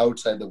that are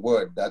outside the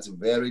word. That's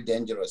very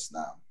dangerous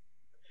now.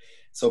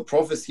 So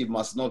prophecy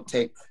must not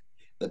take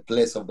the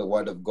place of the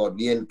word of God.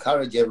 We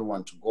encourage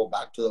everyone to go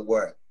back to the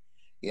word,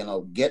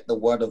 get the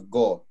word of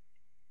God.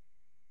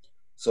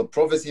 So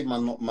prophecy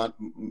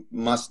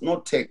must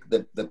not take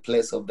the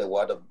place of the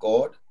word of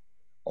God,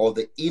 or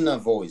the inner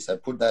voice. I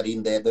put that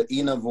in there, the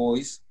inner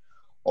voice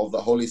of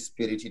the Holy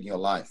Spirit in your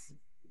life.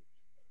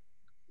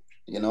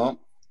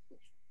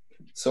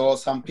 So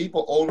some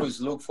people always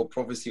look for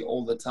prophecy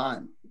all the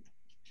time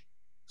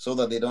so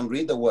that they don't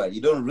read the word.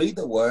 You don't read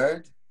the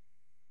word.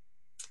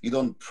 You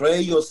don't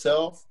pray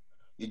yourself.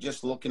 You're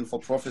just looking for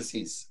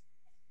prophecies.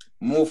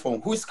 Move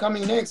from who's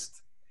coming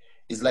next.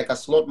 It's like a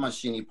slot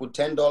machine. You put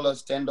 $10,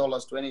 $10,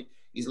 $20.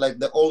 It's like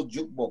the old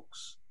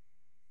jukebox.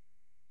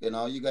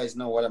 You guys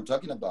know what I'm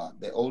talking about.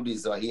 The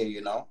oldies are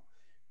here,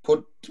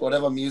 Put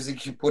whatever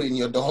music you put in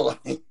your dollar.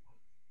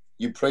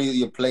 You pray,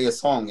 you play a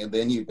song, and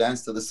then you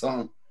dance to the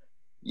song.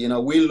 We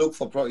look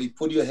for, you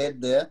put your head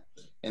there,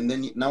 and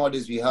then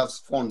nowadays we have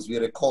phones, we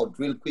record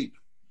real quick.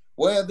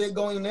 Where are they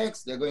going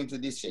next? They're going to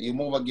this. You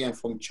move again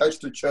from church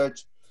to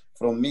church,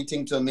 from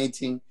meeting to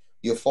meeting.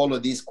 You follow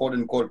this quote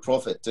unquote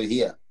prophet to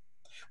here.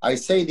 I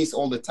say this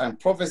all the time.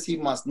 Prophecy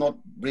must not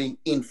bring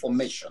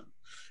information.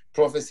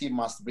 Prophecy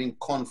must bring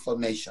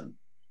confirmation.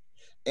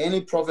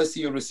 Any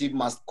prophecy you receive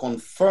must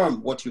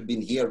confirm what you've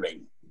been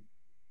hearing.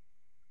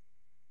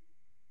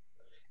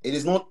 It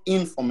is not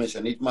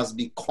information. It must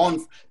be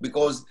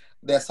because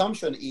the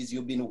assumption is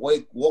you've been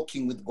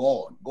walking with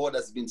God. God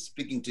has been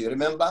speaking to you.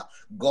 Remember,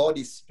 God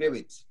is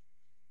spirit.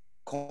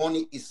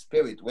 Connie is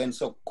spirit.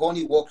 So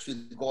Connie walks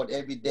with God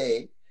every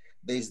day,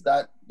 there's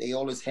that, they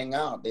always hang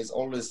out. There's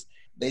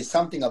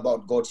something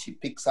about God she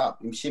picks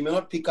up. She may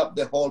not pick up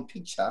the whole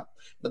picture,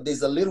 but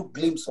there's a little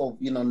glimpse of,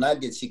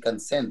 nuggets she can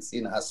sense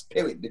in her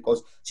spirit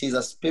because she's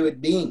a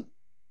spirit being.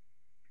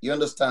 You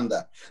understand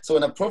that? So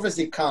when a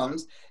prophecy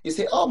comes, you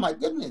say, oh my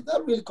goodness,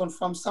 that really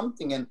confirms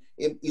something. And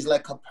it is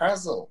like a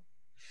puzzle.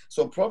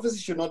 So prophecy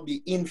should not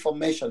be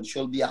information,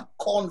 should be a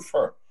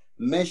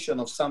confirmation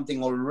of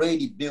something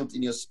already built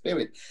in your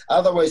spirit.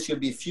 Otherwise, you'll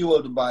be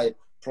fueled by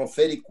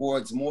prophetic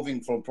words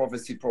moving from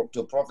prophecy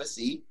to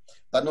prophecy,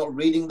 but not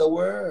reading the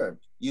word.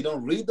 You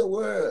don't read the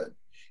word.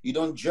 You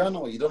don't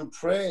journal. You don't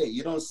pray.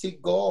 You don't seek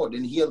God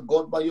and hear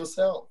God by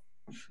yourself.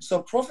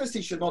 So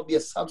prophecy should not be a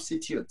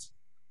substitute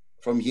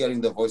from hearing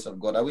the voice of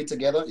God. Are we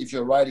together? If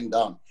you're writing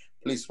down,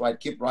 please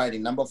write, keep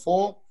writing. Number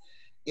 4,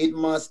 it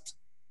must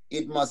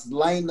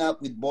line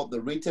up with both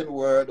the written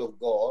word of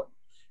God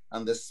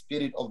and the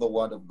spirit of the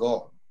word of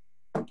God.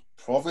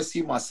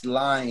 Prophecy must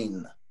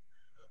line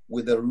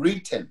with the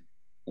written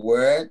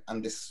word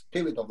and the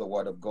spirit of the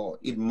word of God.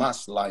 It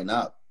must line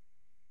up.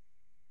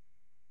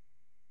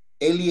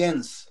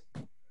 Aliens.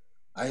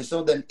 I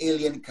saw an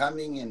alien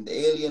coming and the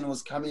alien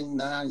was coming.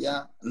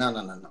 No.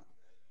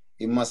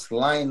 It must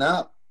line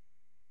up.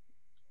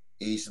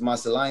 It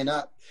must line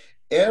up.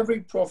 Every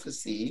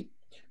prophecy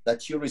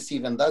that you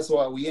receive, and that's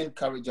why we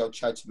encourage our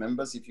church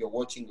members, if you're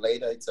watching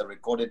later, it's a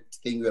recorded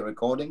thing we're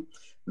recording,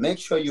 make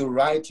sure you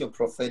write your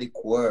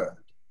prophetic word.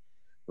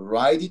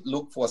 Write it,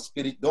 look for a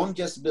spirit. Don't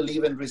just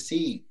believe and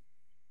receive.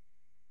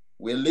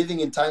 We're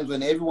living in times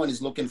when everyone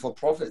is looking for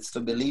prophets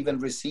to believe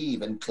and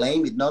receive and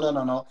claim it.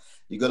 No.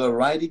 You got to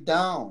write it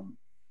down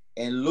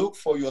and look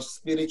for your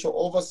spiritual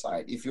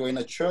oversight. If you're in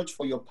a church,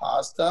 for your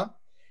pastor,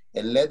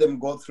 and let them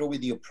go through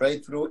with you, pray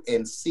through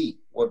and see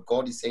what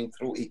God is saying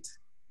through it.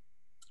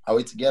 Are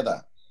we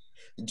together?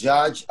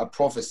 Judge a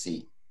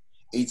prophecy.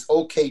 It's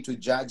okay to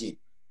judge it.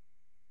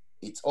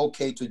 It's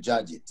okay to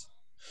judge it.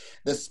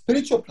 The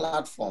spiritual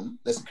platform,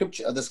 the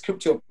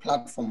scripture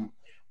platform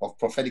of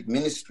prophetic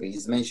ministry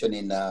is mentioned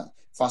in 1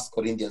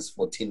 Corinthians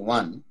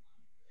 14:1.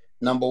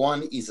 Number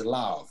 1 is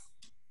love.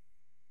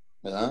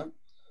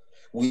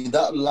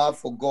 Without love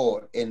for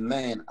God and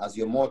man as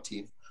your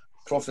motive,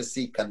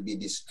 prophecy can be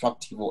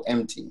destructive or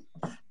empty.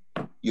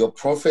 Your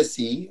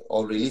prophecy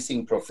or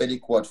releasing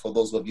prophetic word, for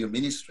those of you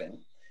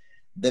ministering,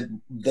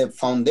 the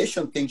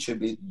foundation thing should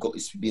be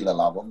the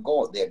love of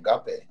God, the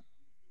agape.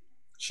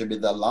 Should be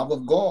the love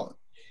of God.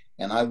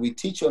 And we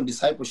teach on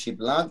discipleship,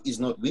 love is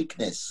not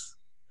weakness.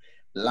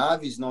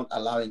 Love is not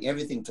allowing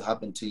everything to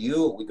happen to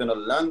you. We're going to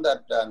learn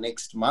that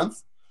next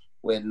month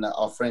when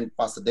our friend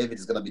Pastor David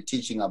is going to be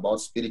teaching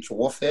about spiritual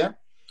warfare.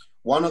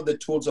 One of the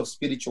tools of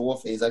spiritual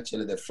warfare is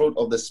actually the fruit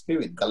of the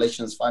Spirit,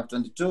 Galatians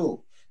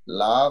 5:22.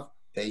 Love,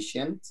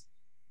 patience,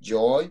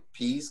 joy,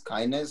 peace,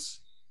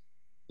 kindness,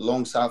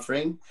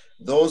 long-suffering.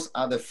 Those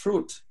are the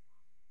fruit.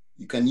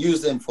 You can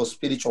use them for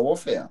spiritual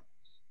warfare.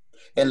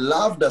 And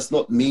love does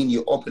not mean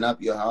you open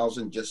up your house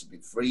and just be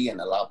free and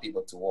allow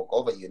people to walk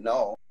over you.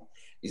 No,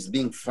 it's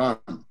being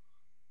firm.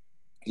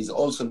 It's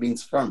also being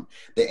firm.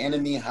 The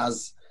enemy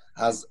has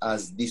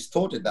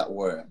distorted that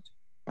word.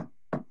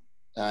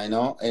 I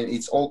know, and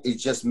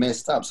it's just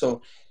messed up.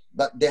 So,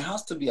 but there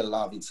has to be a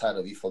love inside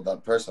of you for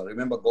that person.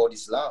 Remember, God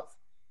is love.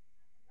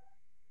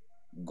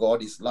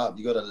 God is love.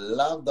 You got to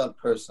love that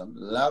person,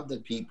 love the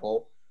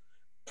people.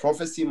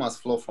 Prophecy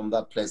must flow from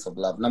that place of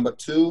love. Number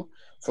 2,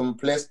 from a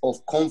place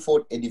of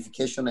comfort,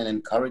 edification, and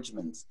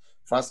encouragement.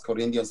 1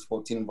 Corinthians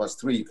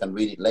 14:3, you can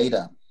read it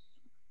later.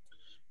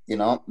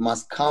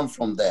 Must come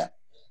from there.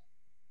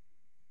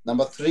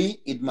 Number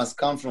 3, it must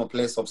come from a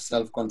place of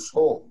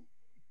self-control.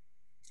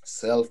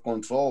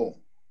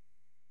 Self-control.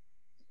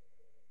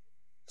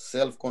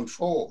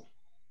 Self-control.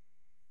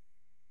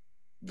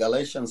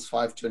 Galatians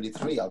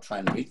 5:23, I'll try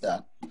and read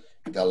that.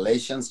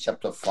 Galatians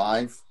chapter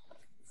 5,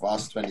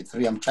 verse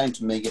 23. I'm trying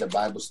to make it a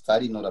Bible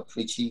study, not a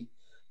preachy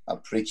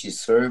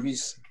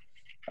service.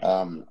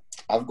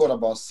 I've got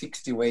about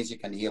 60 ways you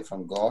can hear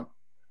from God.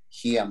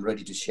 Here I'm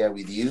ready to share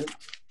with you.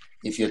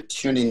 If you're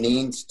tuning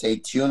in, stay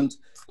tuned.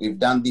 We've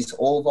done this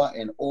over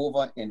and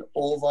over and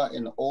over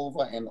and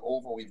over and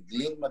over. We've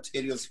gleaned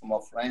materials from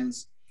our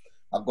friends.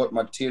 I've got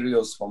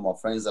materials from our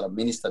friends that have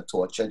ministered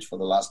to our church for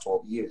the last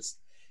 12 years.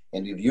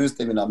 And we've used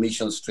them in our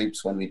mission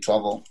trips when we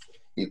travel.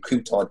 We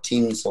equipped our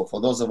teams. So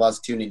for those of us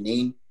tuning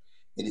in,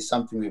 it is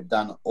something we've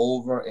done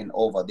over and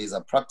over. These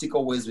are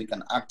practical ways we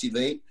can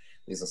activate.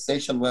 There's a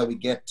session where we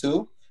get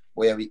to,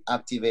 where we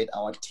activate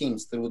our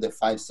teams through the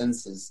 5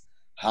 senses,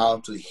 how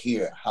to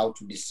hear, how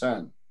to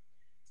discern.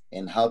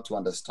 and how to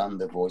understand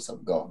the voice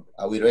of God.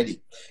 Are we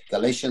ready?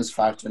 Galatians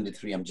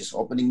 5:23. I'm just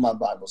opening my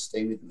Bible.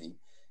 Stay with me.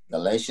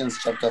 Galatians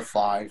chapter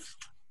 5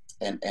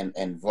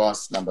 and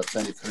verse number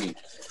 23.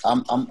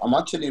 I'm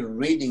actually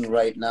reading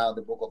right now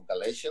the book of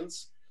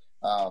Galatians.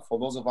 For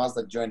those of us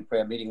that joined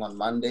prayer meeting on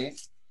Monday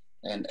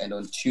and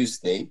on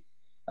Tuesday,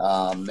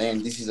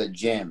 man, this is a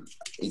gem.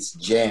 It's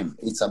gem.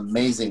 It's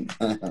amazing.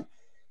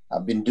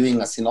 I've been doing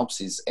a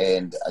synopsis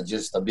and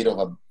just a bit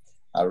of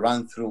a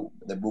run through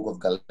the book of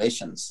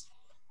Galatians.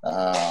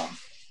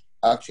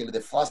 Actually,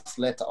 the first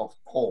letter of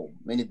Paul,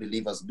 many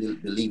believers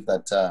believe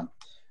that,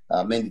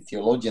 many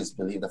theologians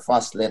believe the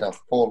first letter of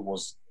Paul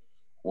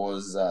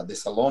was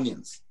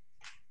Thessalonians.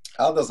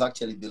 Others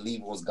actually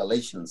believe was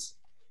Galatians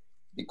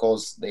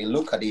because they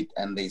look at it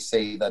and they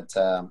say that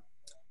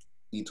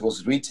it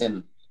was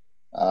written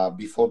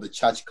before the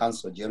church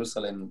council,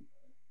 Jerusalem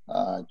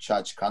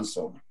church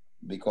council,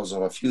 because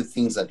of a few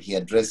things that he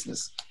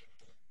addresses,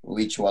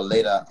 which were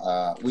later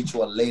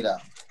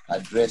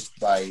addressed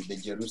by the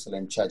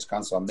Jerusalem church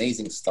council.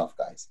 Amazing stuff,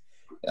 guys.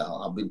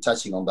 I've been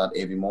touching on that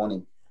every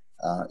morning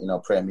in our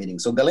prayer meeting.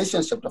 So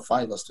Galatians chapter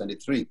 5, verse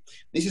 23.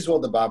 This is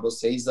what the Bible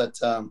says, that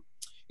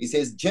it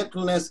says,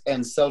 gentleness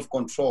and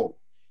self-control.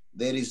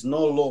 There is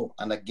no law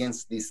and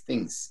against these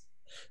things.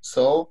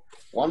 So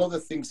one of the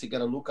things you got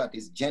to look at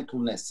is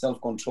gentleness,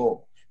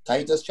 self-control.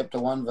 Titus chapter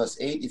 1, verse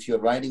 8, if you're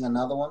writing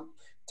another one,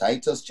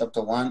 Titus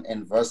chapter 1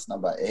 and verse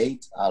number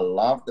 8. I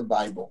love the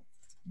Bible.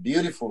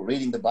 Beautiful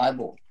reading the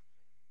Bible.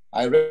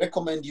 I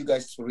recommend you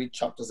guys to read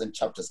chapters and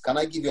chapters. Can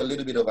I give you a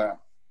little bit of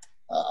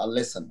a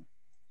lesson?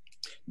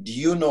 Do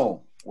you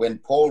know when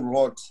Paul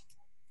wrote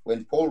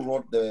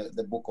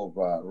the book of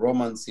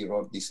Romans, he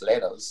wrote these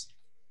letters.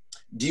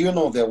 Do you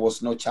know there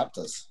was no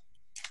chapters?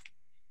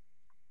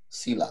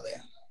 Sila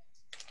there.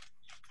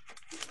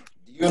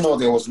 Do you know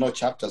there was no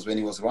chapters when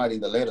he was writing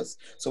the letters?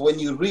 So when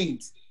you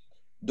read,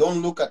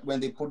 don't look at when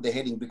they put the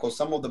heading, because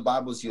some of the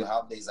Bibles you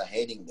have, there's a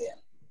heading there.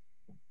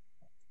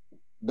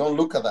 Don't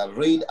look at that.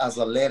 Read as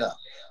a letter.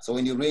 So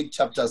when you read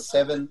chapter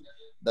 7,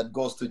 that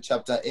goes to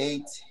chapter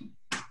 8,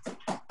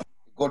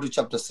 go to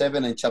chapter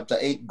 7 and chapter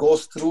 8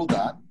 goes through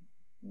that.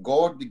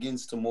 God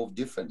begins to move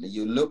differently.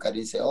 You look at it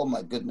and say, oh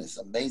my goodness,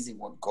 amazing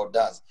what God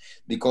does.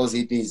 Because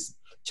it is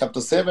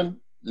chapter 7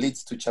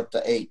 leads to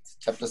chapter 8.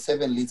 Chapter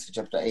 7 leads to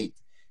chapter 8.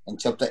 And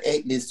chapter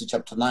 8 leads to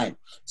chapter 9.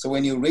 So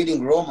when you're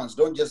reading Romans,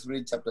 don't just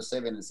read chapter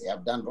 7 and say,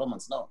 I've done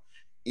Romans. No.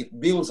 It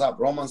builds up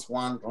Romans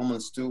 1,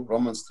 Romans 2,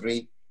 Romans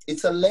 3.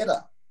 It's a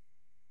letter.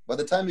 By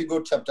the time you go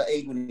to chapter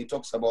 8, when he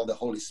talks about the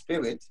Holy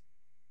Spirit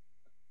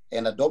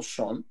and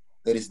adoption,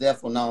 there is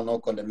therefore now no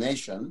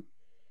condemnation.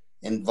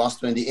 In verse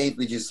 28,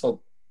 which is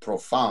so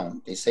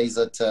profound, it says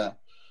that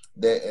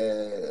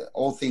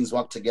all things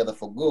work together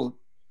for good.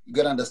 You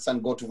got to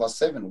understand, go to verse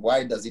 7.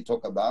 Why does he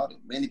talk about it?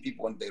 Many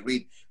people, when they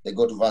read, they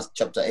go to verse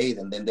chapter 8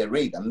 and then they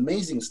read.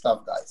 Amazing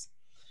stuff, guys.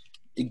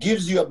 It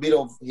gives you a bit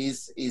of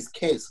his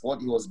case, what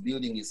he was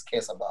building his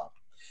case about.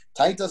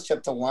 Titus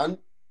chapter 1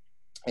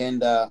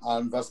 and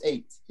on verse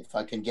 8, if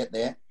I can get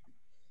there.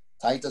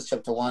 Titus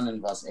chapter 1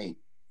 and verse 8,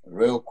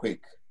 real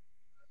quick.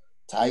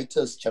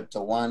 Titus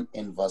chapter 1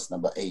 and verse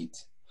number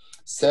 8.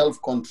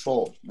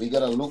 Self-control. We got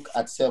to look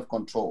at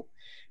self-control.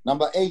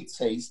 Number 8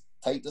 says,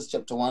 Titus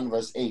chapter 1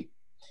 verse 8.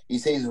 He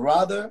says,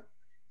 rather,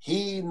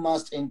 he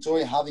must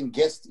enjoy having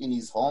guests in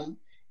his home,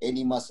 and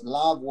he must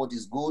love what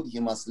is good. He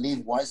must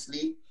live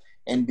wisely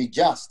and be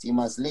just. He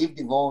must live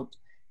devout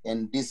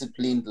and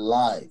disciplined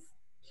life.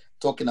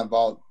 Talking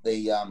about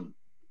the,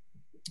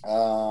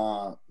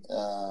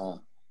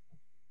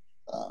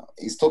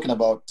 he's talking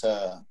about,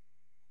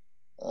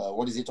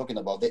 what is he talking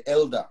about? The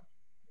elder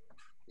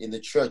in the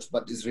church,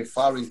 but is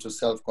referring to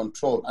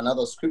self-control.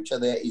 Another scripture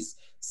there is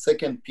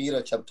 2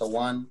 Peter chapter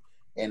 1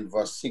 and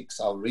verse 6.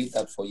 I'll read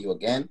that for you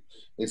again.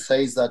 It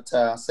says that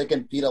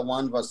 2 Peter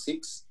 1 verse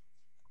 6,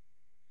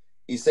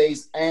 it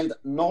says, and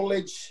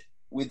knowledge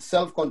with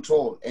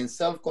self-control, and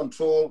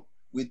self-control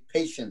with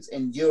patience,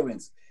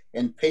 endurance,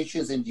 and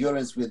patience,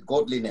 endurance with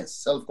godliness,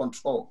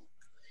 self-control.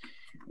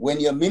 When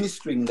you're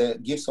ministering the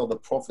gifts of the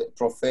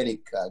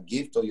prophetic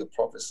gift, or you're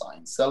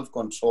prophesying,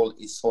 self-control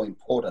is so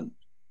important.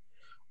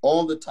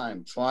 All the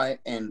time, try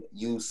and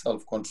use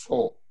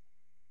self-control.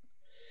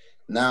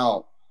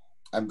 Now,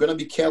 I'm going to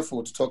be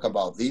careful to talk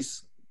about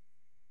this.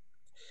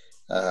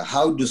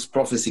 How does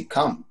prophecy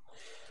come?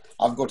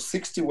 I've got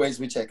 60 ways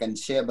which I can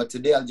share, but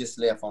today I'll just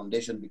lay a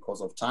foundation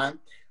because of time.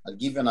 I'll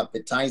give you an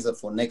appetizer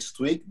for next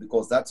week,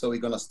 because that's where we're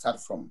going to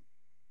start from.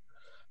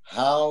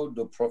 How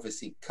do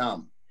prophecy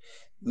come?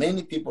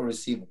 Many people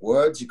receive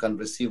words. You can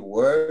receive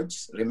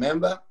words.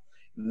 Remember,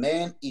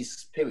 man is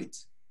spirit.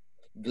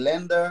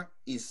 Glenda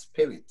is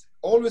spirit.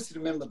 Always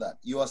remember that.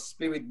 You are a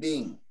spirit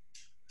being.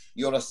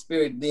 You're a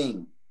spirit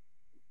being.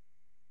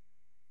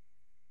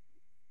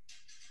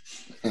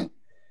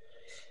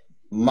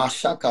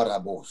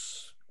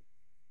 Mashakarabos.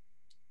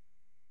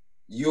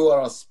 You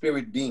are a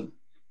spirit being.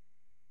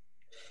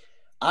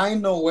 I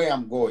know where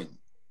I'm going.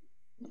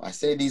 I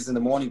say this in the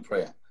morning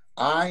prayer.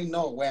 I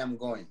know where I'm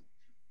going.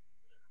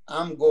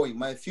 I'm going.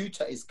 My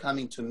future is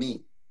coming to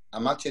me.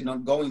 I'm actually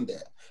not going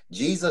there.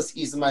 Jesus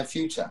is my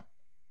future.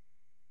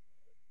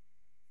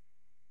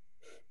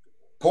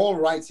 Paul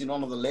writes in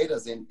one of the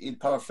letters, and in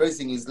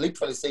paraphrasing, is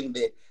literally saying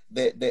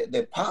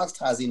the past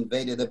has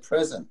invaded the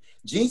present.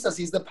 Jesus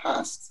is the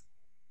past.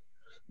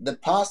 The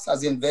past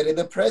has invaded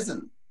the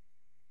present.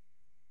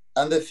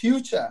 And the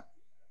future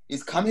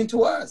is coming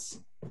to us.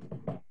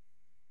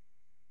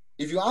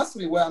 If you ask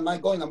me, where am I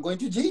going? I'm going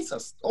to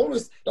Jesus.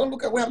 Always don't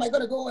look at where am I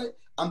going to go.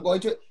 I'm going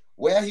to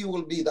where he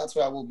will be. That's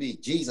where I will be.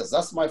 Jesus.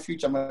 That's my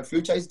future. My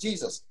future is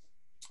Jesus.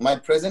 My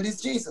present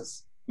is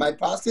Jesus. My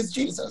past is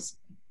Jesus.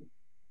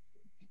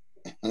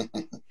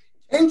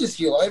 Changes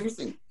you,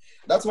 everything.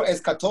 That's why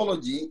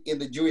eschatology in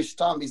the Jewish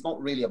term is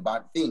not really a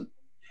bad thing.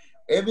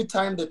 Every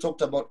time they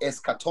talked about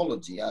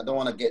eschatology, I don't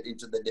want to get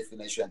into the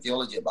definition and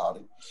theology about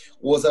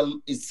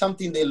it, it's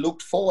something they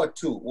looked forward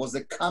to, was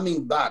the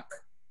coming back.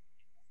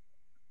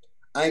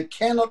 I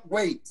cannot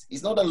wait.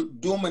 It's not a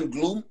doom and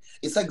gloom.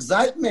 It's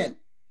excitement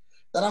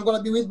that I'm going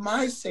to be with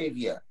my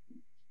Savior,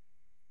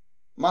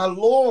 my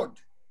Lord.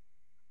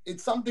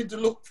 It's something to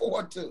look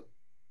forward to.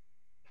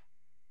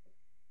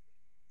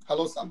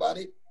 Hello,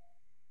 somebody?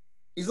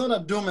 It's not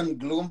a doom and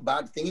gloom,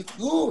 bad thing. It's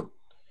good.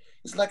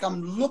 It's like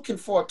I'm looking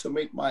forward to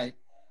meet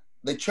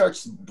the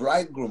church's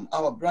bridegroom,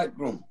 our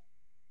bridegroom,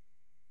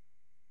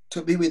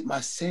 to be with my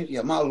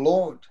Savior, my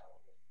Lord.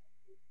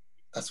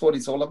 That's what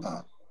it's all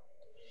about.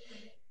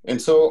 And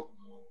so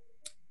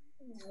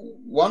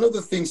one of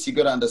the things you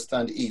got to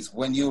understand is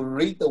when you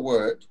read the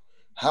word,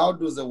 how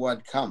does the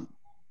word come?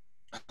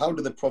 How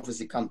do the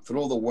prophecy come?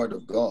 Through the word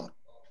of God.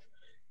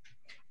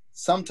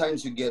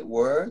 Sometimes you get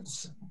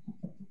words,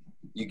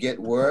 you get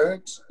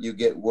words, you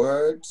get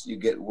words, you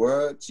get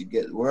words, you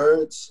get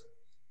words.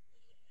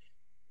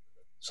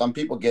 Some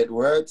people get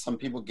words, some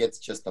people get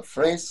just a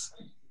phrase.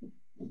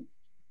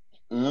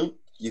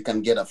 You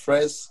can get a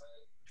phrase.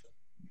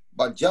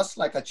 But just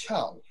like a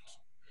child,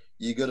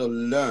 you got to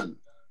learn.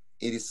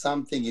 It is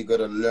something you got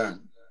to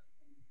learn.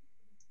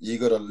 You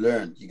got to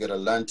learn. You got to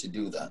learn to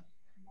do that.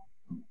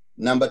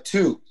 Number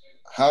two,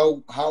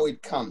 how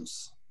it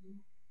comes.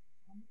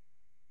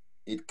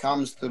 It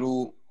comes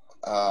through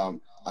a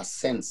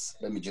sense.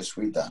 Let me just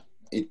read that.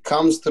 It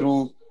comes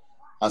through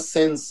a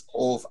sense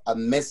of a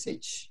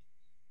message.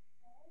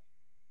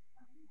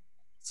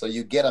 So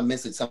you get a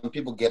message. Some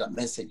people get a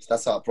message.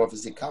 That's how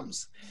prophecy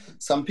comes.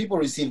 Some people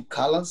receive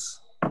colors.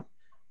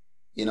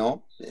 You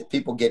know,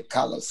 people get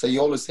colors. So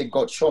you always say,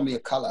 God, show me a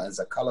color, and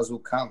the colors will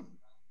come.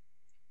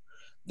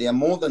 There are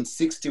more than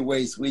 60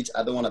 ways, which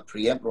I don't want to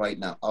preempt right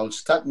now. I'll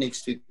start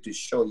next week to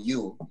show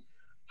you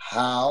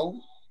how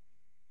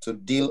to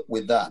deal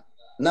with that.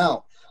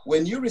 Now,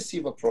 when you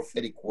receive a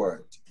prophetic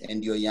word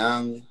and you're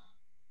young,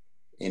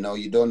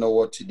 you don't know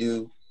what to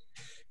do,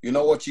 you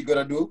know what you got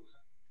to do?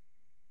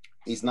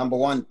 Is number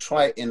one,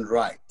 try and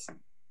write.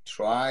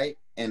 Try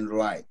and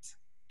write.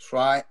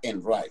 Try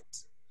and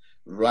write.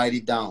 Write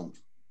it down.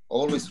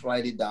 Always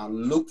write it down.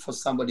 Look for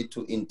somebody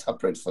to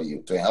interpret for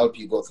you, to help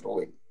you go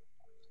through it.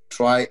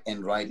 Try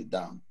and write it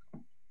down.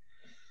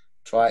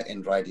 Try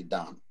and write it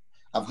down.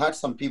 I've had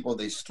some people,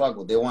 they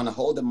struggle. They want to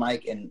hold the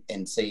mic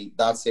and say,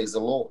 that says the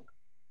Lord.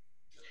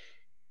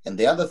 And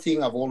the other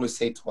thing I've always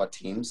said to our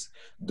teams,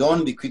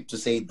 don't be quick to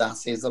say, that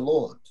says the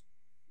Lord.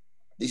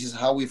 This is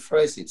how we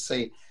phrase it.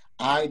 Say,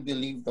 I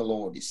believe the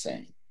Lord is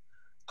saying.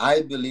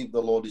 I believe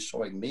the Lord is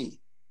showing me.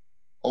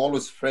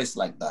 Always phrase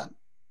like that.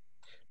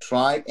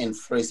 Try and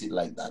phrase it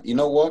like that. You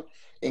know what?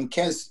 In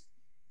case,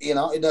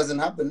 it doesn't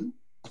happen,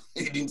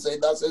 you didn't say,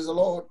 that says the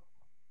Lord.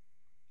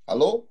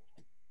 Hello?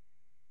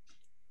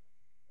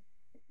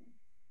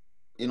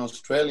 In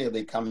Australia,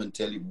 they come and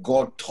tell you,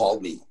 God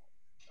told me.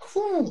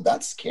 Whew,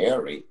 that's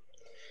scary.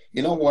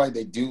 You know why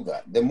they do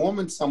that? The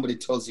moment somebody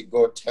tells you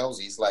God tells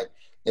you, it's like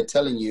they're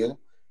telling you,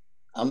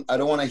 I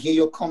don't want to hear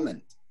your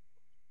comment.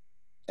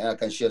 And I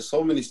can share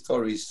so many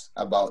stories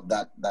about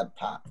that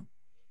part,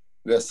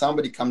 where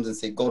somebody comes and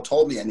say, God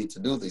told me I need to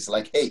do this.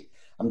 Like, hey,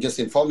 I'm just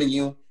informing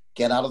you,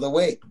 get out of the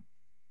way.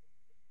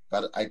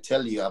 But I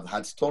tell you, I've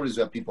had stories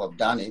where people have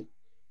done it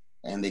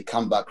and they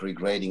come back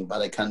regretting,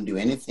 but I can't do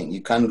anything.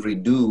 You can't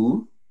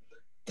redo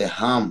the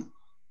harm.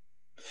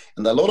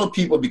 And a lot of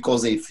people,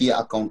 because they fear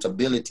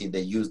accountability,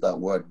 they use that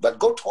word. But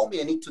God told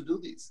me I need to do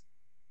this.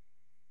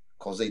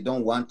 Because they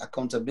don't want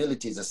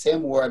accountability. It's the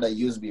same word I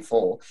used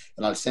before.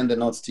 And I'll send the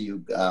notes to you,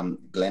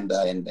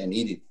 Glenda and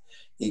Edith.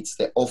 It's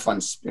the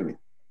orphan spirit.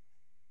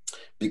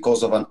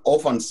 Because of an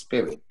orphan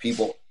spirit,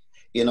 people,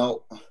 can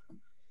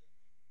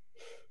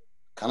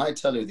I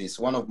tell you this?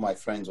 One of my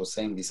friends was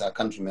saying this. I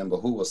can't remember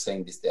who was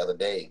saying this the other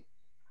day.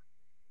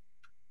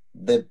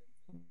 The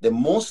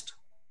most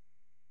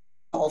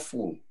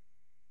powerful,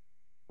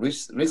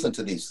 listen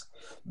to this,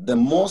 the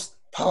most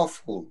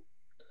powerful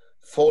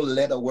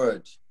 4-letter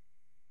word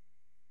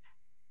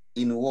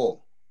in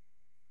war.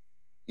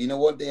 You know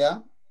what they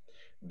are?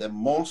 The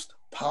most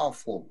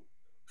powerful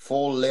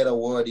 4-letter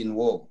word in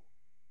war.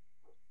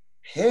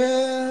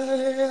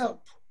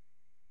 Help.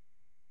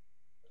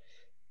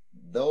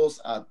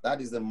 That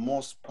is the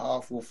most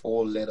powerful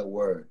 4-letter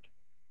word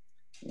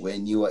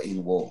when you are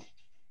in war.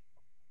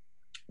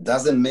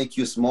 Doesn't make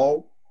you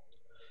small,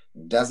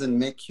 doesn't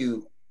make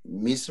you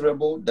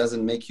miserable,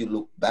 doesn't make you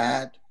look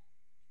bad,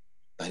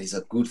 but it's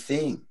a good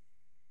thing.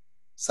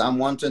 Psalm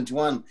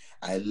 121,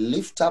 I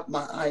lift up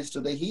my eyes to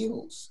the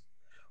hills.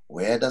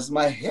 Where does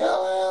my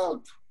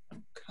help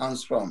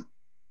comes from?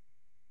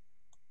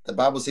 The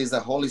Bible says the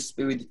Holy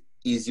Spirit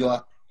is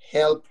your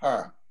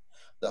helper.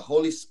 The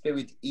Holy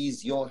Spirit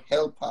is your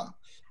helper.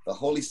 The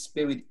Holy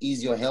Spirit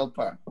is your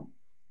helper.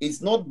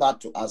 It's not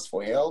bad to ask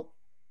for help.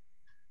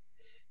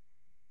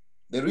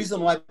 The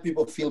reason why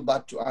people feel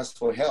bad to ask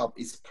for help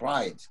is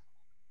pride.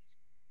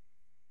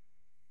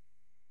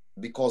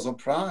 Because of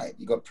pride.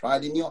 You got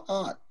pride in your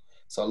heart.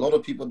 So a lot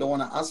of people don't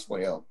want to ask for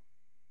help.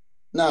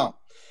 Now,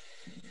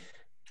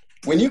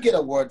 when you get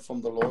a word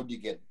from the Lord,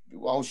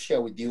 I'll share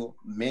with you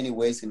many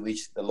ways in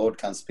which the Lord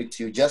can speak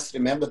to you. Just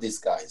remember this,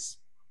 guys.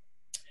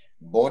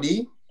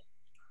 Body,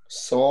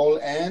 soul,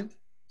 and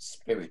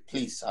spirit.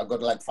 Please, I've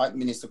got like 5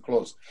 minutes to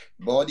close.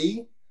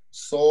 Body,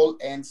 soul,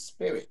 and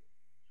spirit.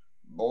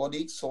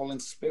 Body, soul,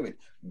 and spirit.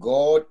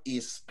 God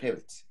is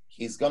spirit.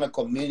 He's going to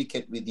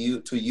communicate with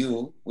you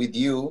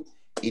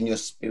in your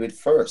spirit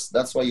first.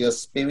 That's why your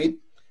spirit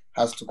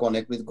has to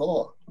connect with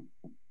God.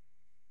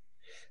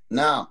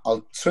 Now,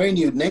 I'll train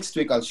you next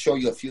week. I'll show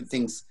you a few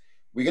things.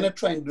 We're going to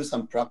try and do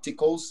some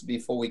practicals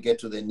before we get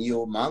to the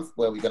new month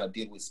where we're going to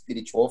deal with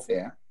spiritual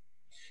warfare.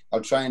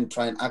 I'll try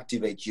and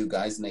activate you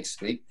guys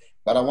next week.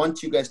 But I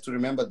want you guys to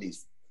remember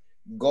this.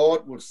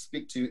 God will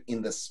speak to you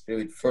in the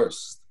spirit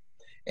first.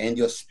 And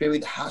your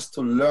spirit has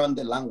to learn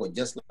the language,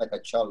 just like a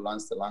child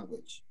learns the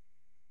language.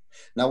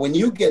 Now, when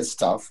you get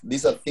stuff,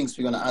 these are things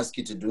we're going to ask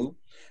you to do.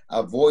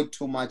 Avoid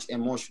too much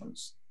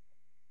emotions.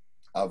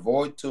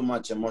 Avoid too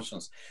much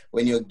emotions.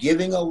 When you're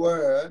giving a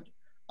word,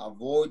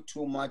 avoid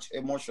too much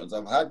emotions.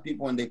 I've had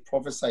people, when they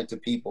prophesy to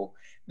people,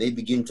 they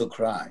begin to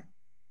cry.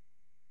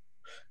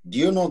 Do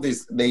you know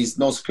this? There is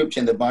no scripture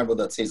in the Bible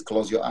that says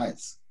close your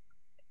eyes.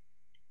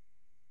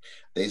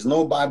 There is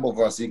no Bible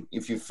verse.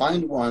 If you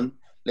find one,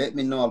 let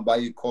me know. I'll buy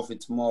you coffee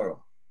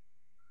tomorrow.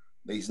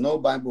 There is no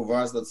Bible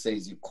verse that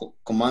says you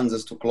commands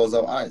us to close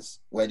our eyes.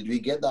 Where did we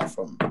get that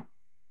from?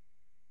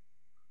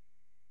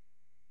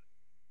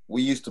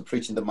 We used to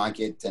preach in the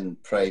market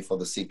and pray for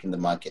the sick in the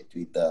market.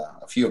 With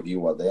a few of you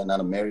were there.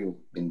 Nana Mary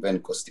been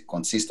very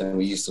consistent.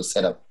 We used to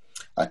set up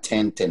a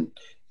tent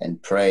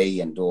and pray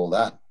and do all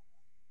that.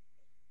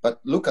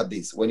 But look at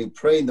this. When you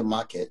pray in the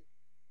market,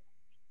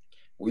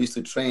 we used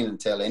to train and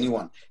tell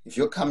anyone, if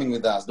you're coming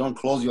with us, don't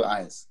close your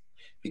eyes.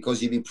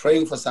 Because you'll be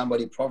praying for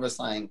somebody,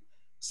 prophesying,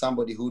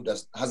 somebody who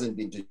hasn't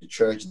been to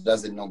church,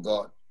 doesn't know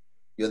God.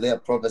 You're there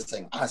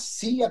prophesying, I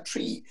see a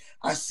tree.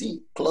 I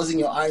see, closing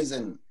your eyes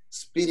and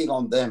spitting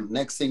on them.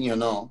 Next thing you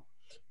know,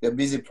 you're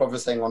busy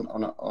prophesying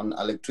on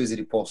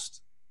electricity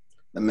post.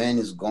 The man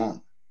is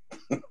gone.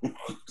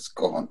 It's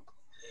gone.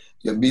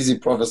 You're busy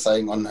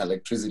prophesying on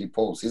electricity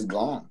post. He's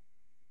gone.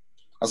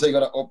 So you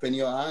got to open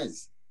your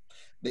eyes.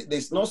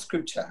 There's no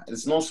scripture.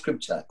 There's no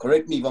scripture.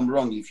 Correct me if I'm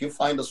wrong. If you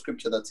find a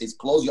scripture that says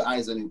close your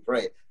eyes when you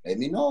pray, let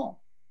me know.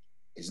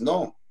 It's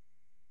no.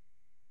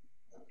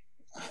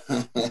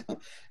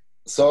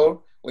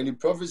 So when you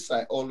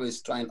prophesy,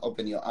 always try and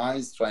open your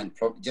eyes. Try and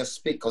just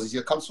speak, because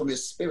it comes from your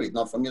spirit,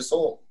 not from your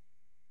soul.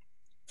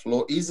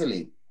 Flow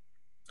easily.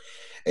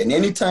 And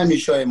anytime you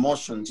show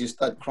emotions, you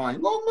start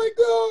crying, oh my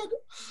God.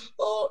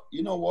 Oh,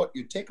 you know what?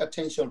 You take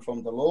attention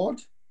from the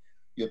Lord.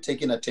 You're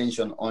taking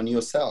attention on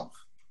yourself.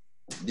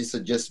 These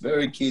are just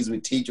very keys we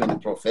teach on the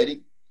prophetic.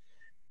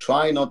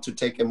 Try not to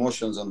take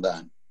emotions on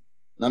that.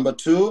 Number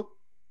 2,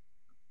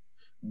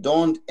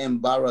 don't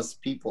embarrass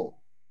people.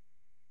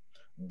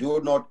 Do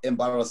not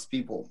embarrass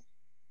people.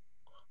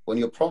 When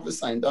you're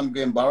prophesying, don't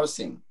be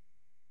embarrassing.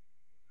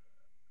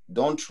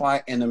 Don't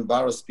try and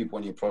embarrass people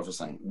when you're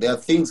prophesying. There are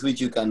things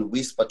which you can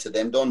whisper to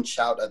them. Don't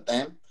shout at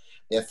them.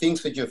 There are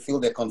things which you feel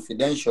they're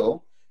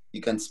confidential. You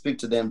can speak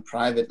to them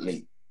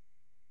privately.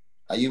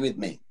 Are you with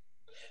me?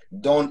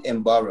 Don't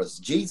embarrass.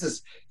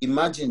 Jesus,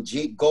 imagine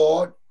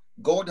God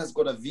has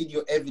got a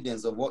video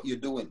evidence of what you're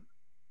doing,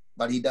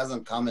 but he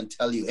doesn't come and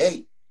tell you,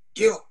 hey,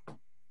 you.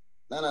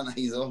 No.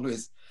 He's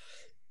always,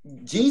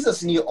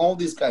 Jesus knew all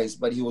these guys,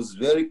 but he was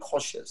very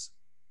cautious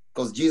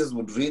because Jesus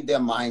would read their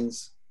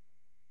minds.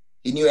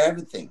 He knew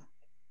everything.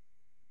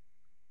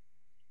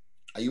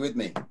 Are you with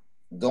me?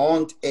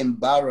 Don't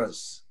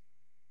embarrass.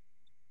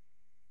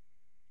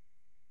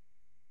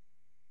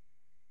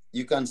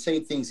 You can say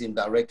things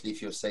indirectly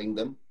if you're saying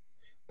them,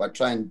 but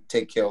try and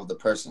take care of the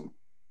person.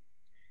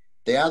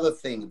 The other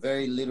thing,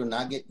 very little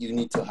nugget you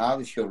need to have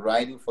if you're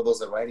writing, for those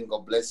that are writing,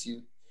 God bless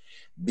you.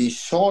 Be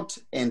short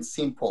and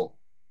simple.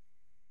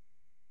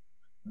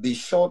 Be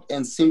short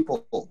and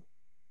simple.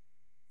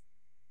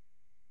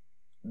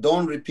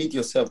 Don't repeat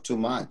yourself too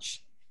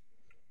much.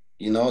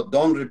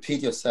 Don't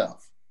repeat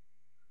yourself.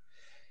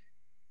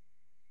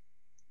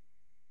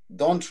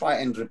 Don't try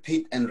and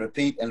repeat and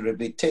repeat and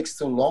repeat. It takes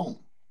too long.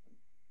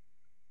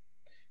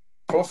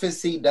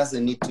 Prophecy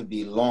doesn't need to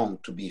be long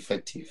to be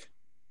effective.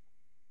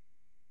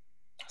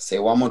 Say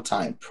one more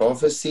time.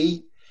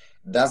 Prophecy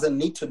doesn't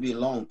need to be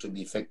long to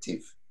be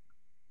effective.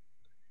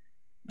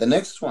 The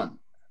next one,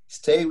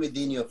 stay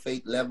within your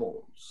faith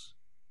levels.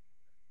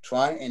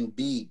 Try and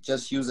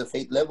just use the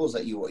faith levels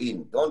that you are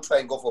in. Don't try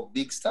and go for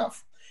big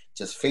stuff.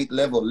 Just faith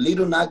level,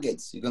 little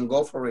nuggets, you can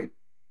go for it.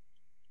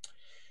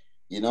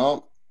 You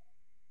know,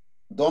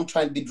 don't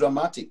try and be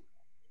dramatic.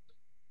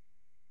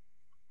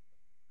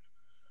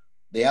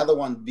 The other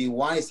one, be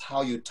wise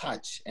how you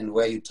touch and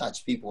where you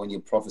touch people when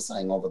you're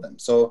prophesying over them.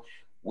 So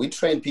we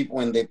train people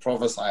when they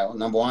prophesy.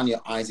 Number one,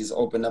 your eyes is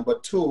open. Number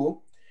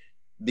two,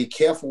 be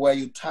careful where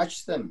you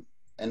touch them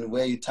and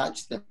where you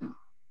touch them.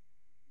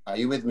 Are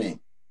you with me?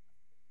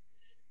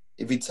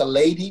 If it's a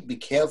lady, be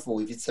careful.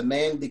 If it's a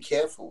man, be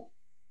careful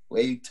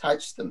where you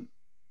touch them.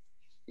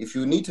 If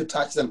you need to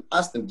touch them,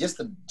 ask them. Just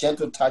a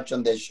gentle touch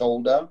on their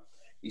shoulder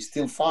is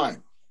still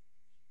fine.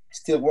 It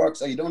still works,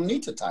 so you don't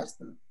need to touch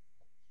them.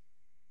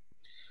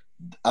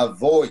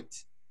 Avoid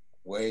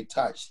where you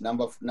touch.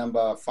 Number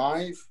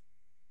 5,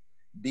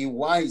 be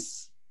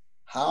wise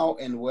how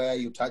and where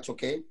you touch.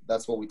 Okay,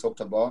 that's what we talked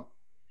about.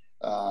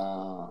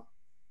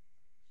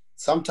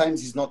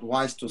 Sometimes it's not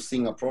wise to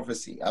sing a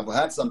prophecy. I've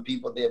had some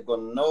people, they've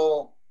got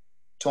no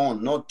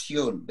tone, no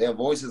tune. Their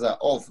voices are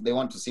off. They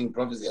want to sing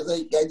prophecy. I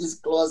say, I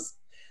just close.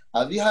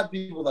 Have you had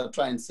people that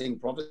try and sing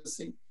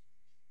prophecy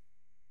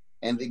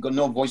and they got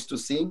no voice to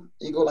sing?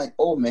 You go like,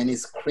 oh man,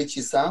 it's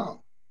screechy sound.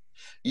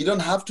 You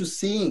don't have to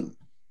sing.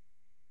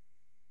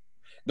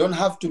 Don't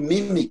have to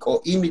mimic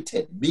or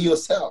imitate. Be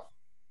yourself.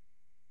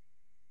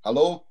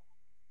 Hello?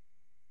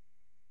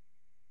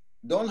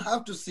 Don't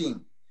have to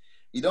sing.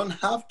 You don't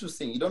have to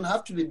sing. You don't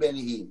have to be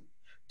Benny Hinn.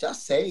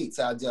 Just say it.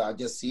 I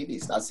just see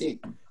this. That's it.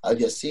 I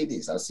just see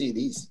this. I see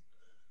this.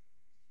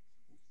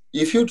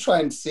 If you try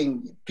and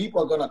sing,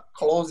 people are going to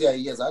close their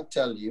ears. I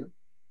tell you,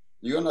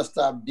 you're going to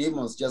stop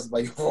demons just by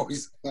your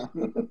voice.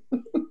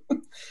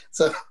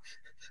 So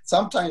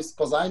sometimes,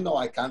 because I know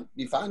I can't,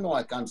 if I know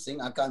I can't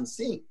sing, I can't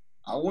sing.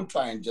 I won't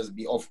try and just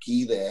be off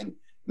key there and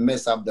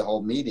mess up the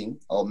whole meeting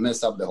or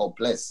mess up the whole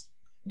place,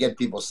 get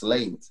people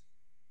slain.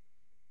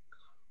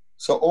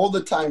 So all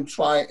the time,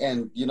 try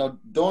and,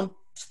 don't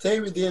stay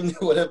within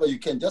whatever you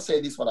can. Just say,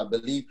 this is what I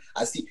believe.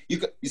 I see. You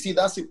see,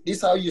 that's it. This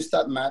is how you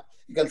start, Matt.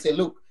 You can say,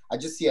 look, I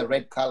just see a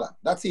red color.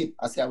 That's it.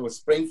 I say, I was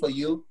praying for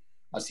you.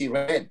 I see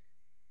red.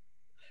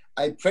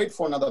 I prayed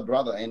for another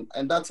brother,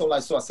 and that's all I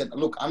saw. I said,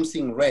 look, I'm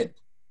seeing red.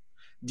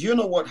 Do you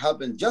know what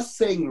happened? Just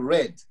saying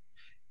red,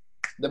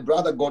 the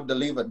brother got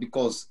delivered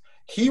because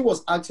he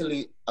was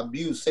actually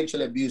abused,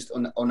 sexually abused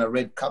on a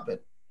red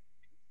carpet.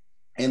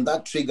 And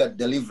that triggered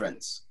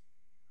deliverance.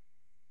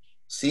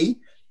 See,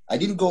 I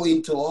didn't go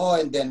into,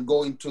 and then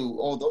go into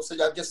all those.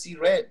 I just see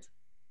red.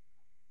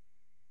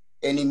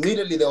 And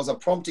immediately there was a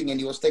prompting and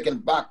he was taken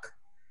back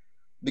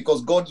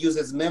because God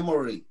uses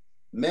memory.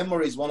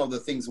 Memory is one of the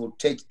things we'll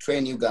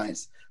train you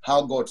guys,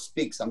 how God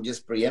speaks. I'm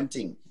just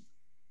preempting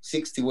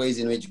 60 ways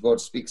in which God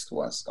speaks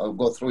to us. I'll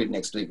go through it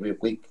next week real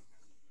quick.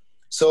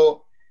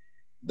 So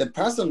the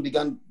person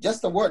began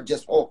just a word,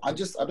 I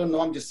don't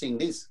know, I'm just seeing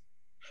this.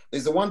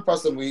 There's the one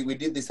person, we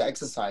did this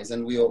exercise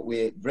and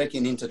we're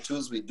breaking into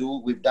twos.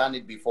 We've done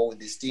it before with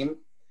this team.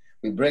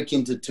 We break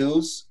into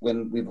twos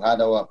when we've had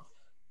our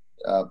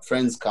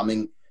friends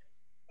coming.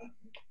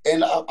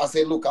 And I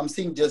say, look, I'm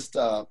seeing just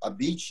a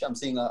beach. I'm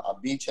seeing a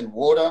beach and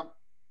water.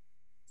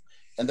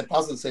 And the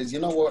person says, you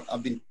know what?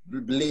 I've been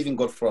believing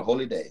God for a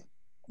holiday.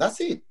 That's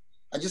it.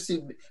 I just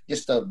see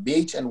just a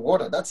beach and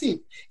water. That's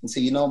it. And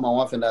say, my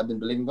wife and I have been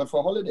believing God for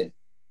a holiday.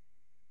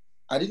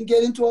 I didn't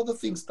get into other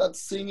things. Start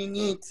singing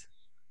it.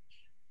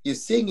 You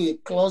sing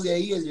it, close your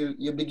ears,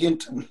 you begin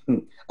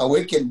to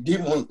awaken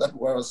demons that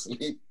were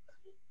asleep.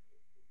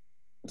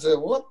 So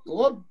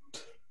what?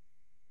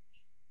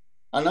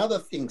 Another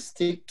thing,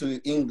 stick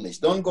to English.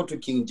 Don't go to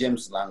King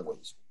James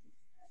language.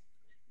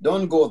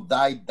 Don't go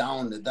die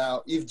down.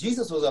 If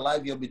Jesus was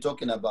alive, you'll be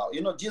talking about,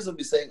 Jesus will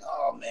be saying,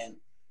 oh man,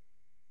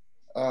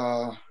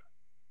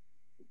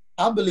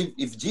 I believe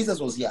if Jesus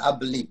was here, I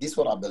believe, this is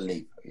what I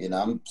believe.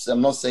 I'm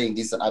not saying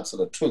this is an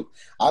absolute truth.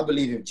 I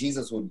believe if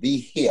Jesus would be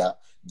here,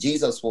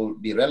 Jesus will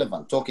be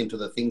relevant, talking to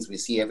the things we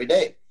see every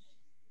day.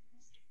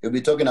 He'll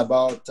be talking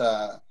about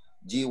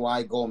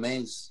G.Y.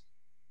 Gomez.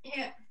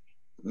 Yeah.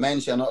 Men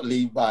shall not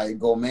live by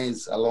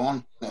Gomez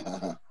alone.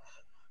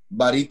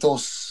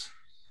 Barritos.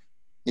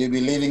 He'll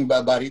be living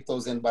by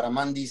Barritos and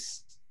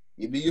Baramandis.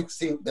 He'll be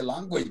using the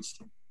language.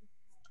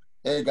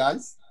 Hey,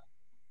 guys.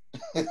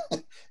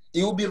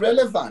 It will be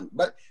relevant,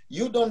 but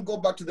you don't go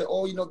back to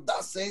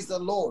that says the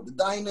Lord,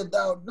 thine and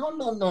thou.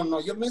 No,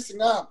 you're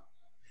messing up.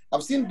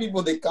 I've seen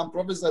people, they come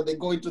prophesy, they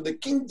go into the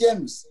King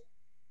James.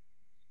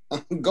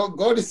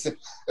 God is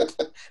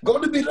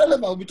going to be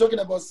relevant. We'll be talking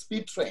about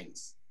speed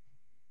trains.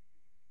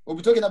 We'll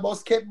be talking about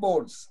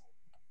skateboards,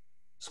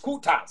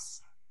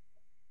 scooters.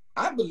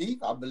 I believe.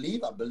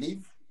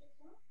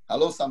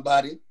 Hello,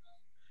 somebody.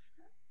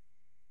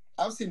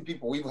 I've seen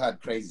people, we've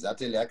had crazies. I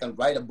tell you, I can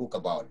write a book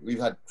about it. We've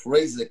had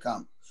crazies that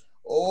come.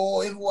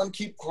 Oh, everyone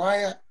keep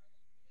quiet.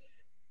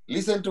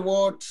 Listen to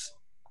what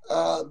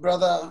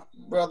brother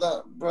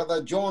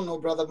John or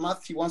brother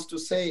Matthew wants to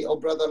say, or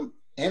brother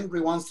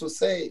Henry wants to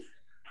say.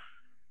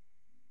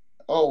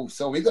 Oh,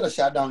 so we're going to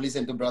shut down,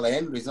 listen to Brother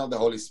Henry. It's not the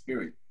Holy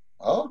Spirit.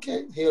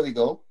 Okay, here we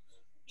go.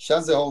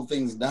 Shuts the whole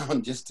things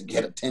down just to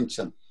get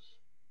attention.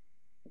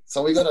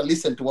 So we got to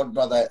listen to what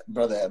Brother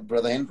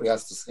Henry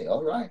has to say.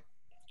 All right.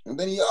 And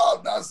then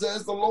that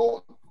says the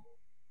Lord.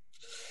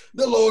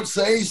 The Lord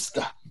says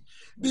that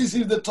this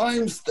is the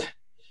times.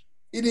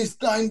 It is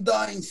time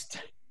dying.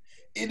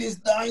 It is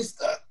dying.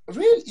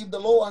 Really, if the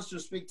Lord wants to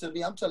speak to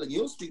me, I'm telling you,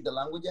 he'll speak the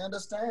language I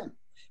understand.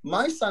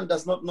 My son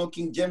does not know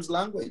King James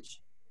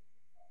language.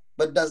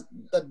 But does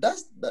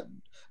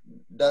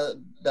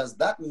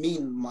that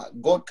mean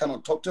God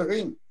cannot talk to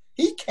him?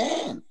 He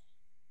can.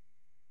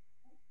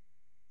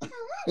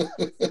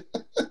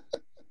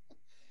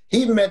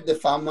 He met the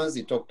farmers,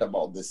 he talked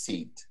about the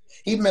seed.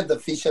 He met the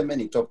fishermen,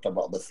 he talked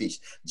about the fish.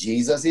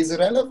 Jesus is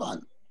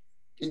relevant.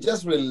 It's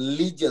just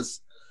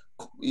religious,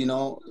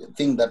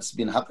 thing that's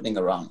been happening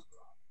around.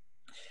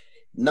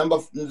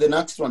 The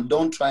next one,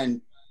 don't try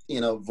and,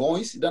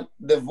 voice.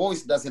 The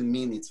voice doesn't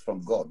mean it's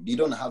from God. You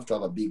don't have to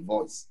have a big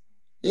voice.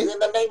 In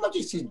the name of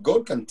Jesus,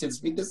 God can still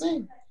speak the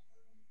same.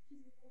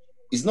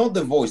 It's not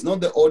the voice,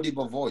 not the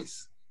audible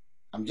voice.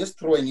 I'm just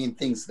throwing in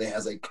things there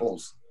as I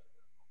close.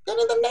 Then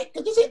in the name,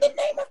 can you say the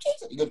name of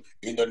Jesus? He goes,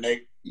 in the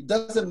name. It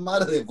doesn't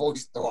matter the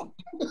voice tone.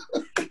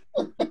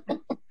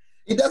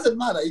 It doesn't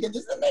matter. You can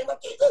just say the name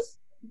of Jesus.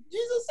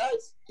 Jesus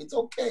says it's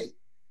okay.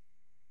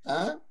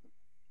 Huh?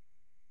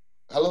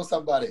 Hello,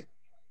 somebody.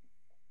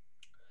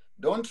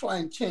 Don't try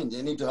and change.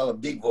 You need to have a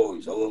big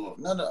voice. Oh,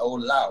 no, or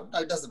loud. No,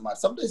 it doesn't matter.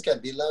 Sometimes it can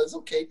be loud. It's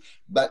okay.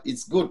 But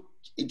it's good.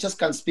 It just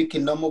can't speak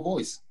in normal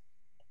voice.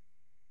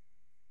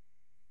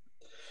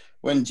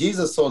 When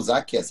Jesus saw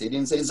Zacchaeus, he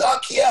didn't say,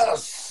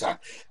 Zacchaeus,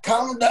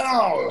 calm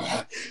down.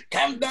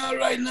 Calm down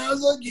right now,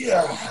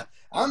 Zacchaeus.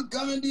 I'm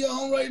coming to your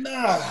home right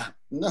now.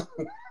 No.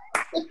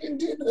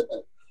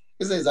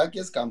 He says,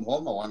 Zacchaeus, come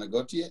home. I want to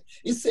go to you.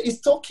 He's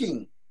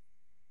talking.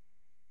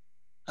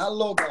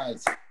 Hello,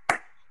 guys.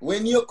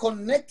 When you're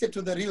connected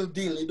to the real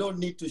deal, you don't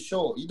need to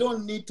show. You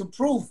don't need to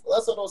prove.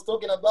 That's what I was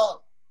talking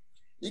about.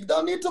 You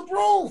don't need to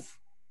prove.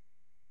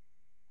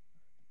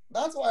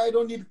 That's why I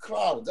don't need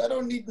crowds. I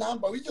don't need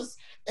number. We just,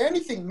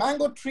 anything.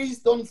 Mango trees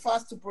don't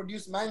fast to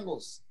produce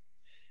mangoes.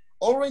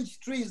 Orange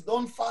trees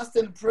don't fast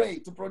and pray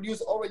to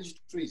produce orange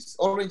trees,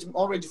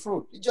 orange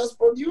fruit. It just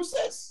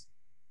produces.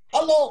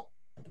 Hello.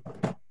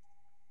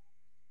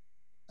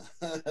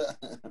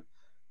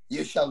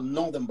 You shall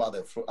know them by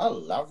their fruit. I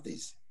love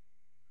this.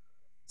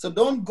 So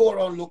don't go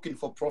around looking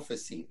for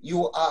prophecy.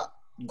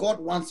 God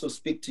wants to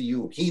speak to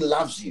you. He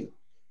loves you.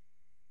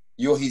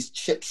 You're his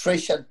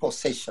treasured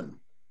possession.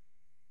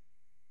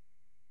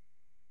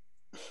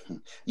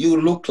 You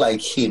look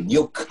like him.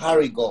 You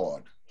carry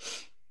God.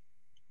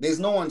 There's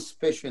no one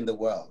special in the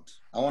world.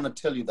 I want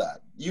to tell you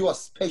that. You are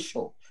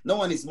special. No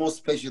one is more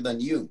special than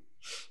you.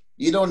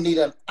 You don't need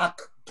an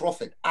archbishop,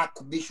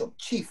 archbishop,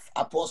 chief,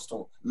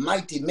 apostle,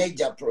 mighty,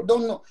 major.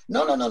 Don't know.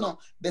 No.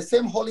 The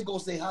same Holy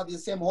Ghost they have, the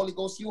same Holy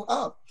Ghost you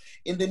have.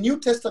 In the New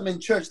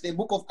Testament church, the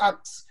book of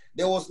Acts,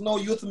 there was no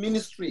youth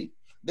ministry.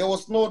 There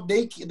was no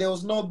there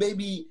was no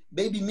baby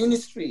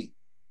ministry.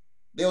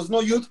 There was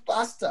no youth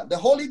pastor. The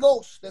Holy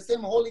Ghost, the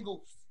same Holy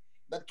Ghost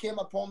that came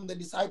upon the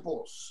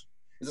disciples,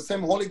 is the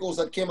same Holy Ghost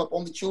that came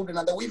upon the children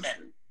and the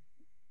women.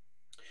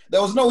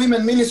 There was no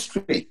women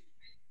ministry.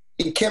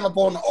 It came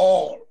upon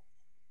all,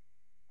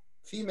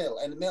 female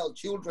and male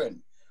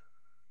children.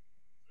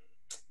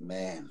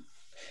 Man.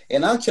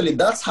 And actually,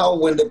 that's how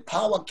when the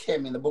power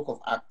came in the book of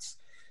Acts,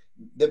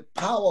 the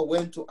power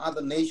went to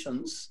other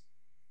nations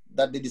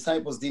that the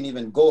disciples didn't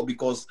even go,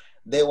 because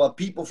there were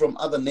people from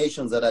other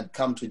nations that had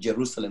come to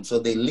Jerusalem. So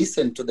they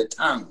listened to the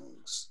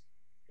tongues.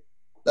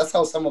 That's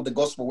how some of the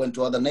gospel went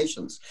to other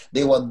nations.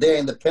 They were there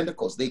in the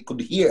Pentecost. They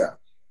could hear.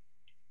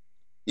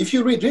 If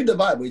you read the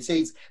Bible, it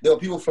says there were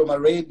people from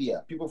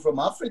Arabia, people from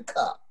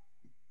Africa,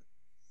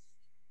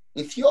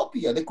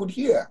 Ethiopia, they could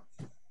hear.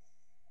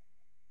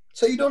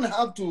 So you don't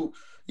have to,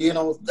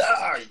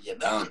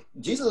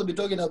 Jesus will be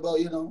talking about,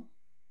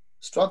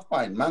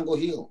 Strathpine, Mango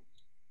Hill,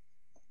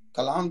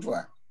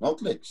 Calandra,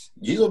 North Lakes.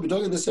 Jesus will be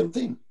talking the same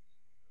thing.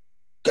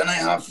 Can I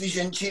have fish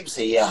and chips?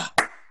 Yeah.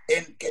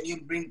 And can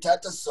you bring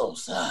tartar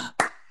sauce?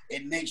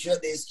 And make sure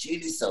there's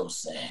chili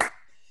sauce.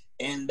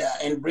 And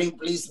bring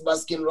please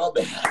Baskin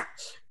Robbins.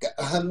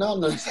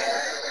 No.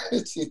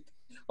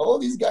 All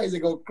these guys, they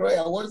go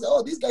crazy.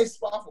 This guy is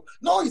powerful.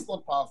 No, he's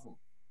not powerful.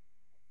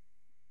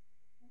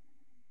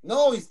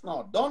 No, it's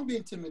not. Don't be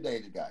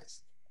intimidated,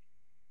 guys.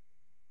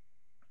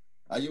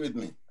 Are you with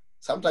me?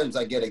 Sometimes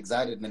I get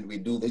excited and we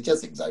do. They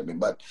just excite me,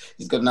 but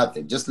it's got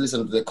nothing. Just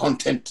listen to the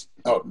content.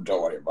 Oh,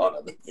 don't worry about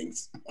other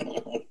things.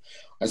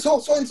 And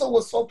so and so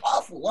was so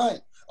powerful.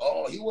 Why?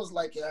 Oh, he was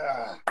like,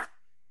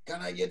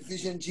 can I get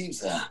fish and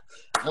chips?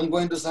 I'm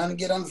going to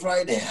Sandgate on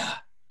Friday.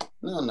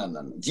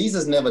 No.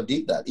 Jesus never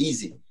did that.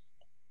 Easy.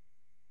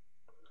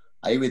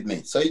 Are you with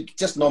me? So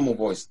just normal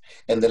voice.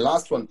 And the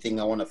last one thing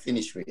I want to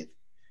finish with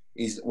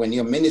is when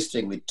you're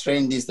ministering, we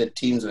train the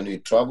teams when we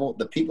travel.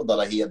 The people that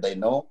are here, they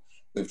know.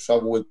 We've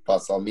traveled with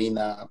Pastor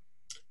Almina,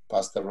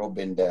 Pastor Rob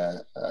and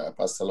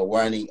Pastor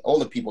Lawani, all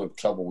the people with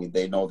trouble with,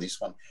 they know this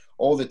one.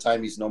 All the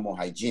time is normal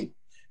hygiene.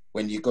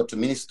 When you go to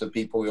minister to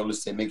people, we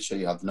always say, make sure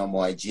you have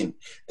normal hygiene.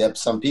 There are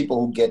some people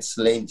who get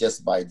slain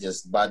just by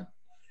just bad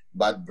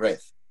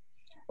breath,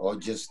 or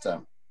just,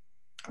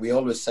 we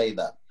always say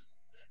that.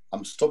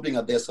 I'm stopping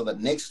at there so that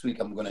next week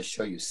I'm going to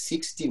show you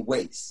 60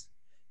 ways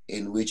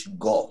in which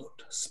God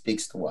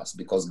speaks to us,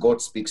 because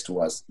God speaks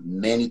to us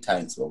many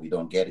times, but we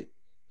don't get it.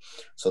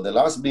 So the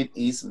last bit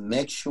is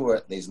make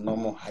sure there's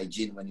normal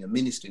hygiene when you're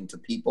ministering to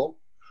people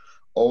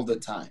all the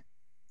time.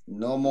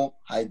 Normal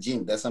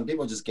hygiene. There's some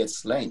people just get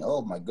slain.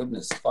 Oh my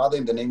goodness, Father,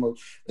 in the name of,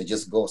 they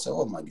just go say,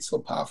 oh my, it's so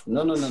powerful.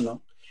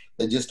 No.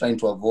 They're just trying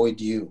to avoid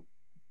you.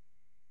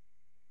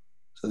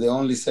 So the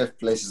only safe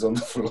place is on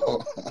the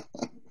floor.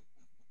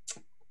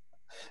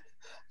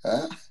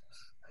 Huh?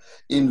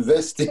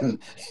 Invest in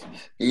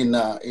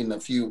a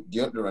few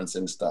deodorants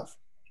and stuff.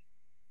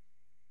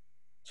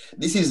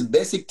 This is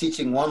basic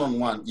teaching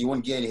one-on-one. You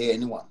won't get here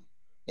anywhere.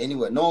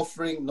 No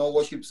offering, no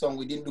worship song.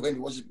 We didn't do any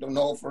worship,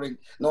 no offering,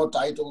 no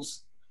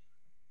titles.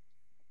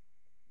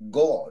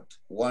 God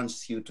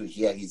wants you to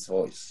hear his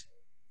voice.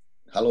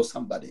 Hello,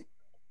 somebody.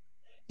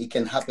 It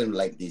can happen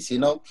like this. You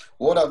know,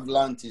 what I've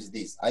learned is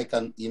this. I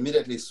can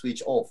immediately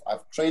switch off.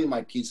 I've trained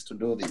my kids to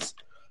do this.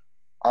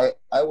 I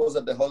was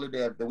at the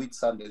holiday at the week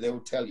Sunday. They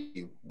will tell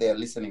you, they're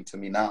listening to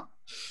me now.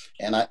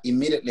 And I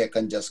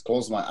can just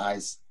close my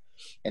eyes.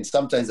 And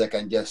sometimes I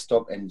can just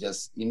stop and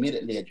just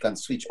immediately I can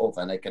switch off,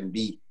 and I can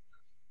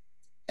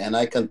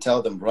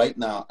tell them right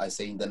now, I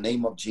say, in the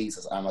name of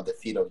Jesus, I'm at the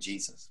feet of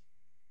Jesus.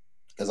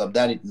 Because I've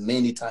done it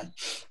many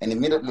times. And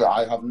immediately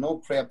I have no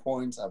prayer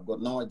points. I've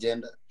got no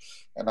agenda.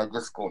 And I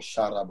just go,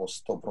 Sharabo,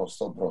 Stobro,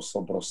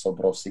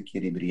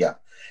 Sikiribria.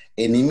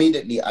 And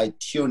immediately I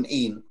tune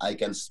in. I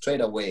can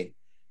straight away,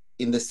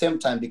 in the same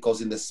time,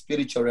 because in the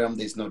spiritual realm,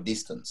 there's no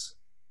distance.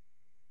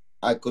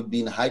 I could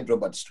be in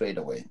Hyderabad straight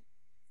away.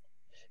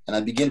 And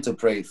I begin to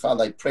pray.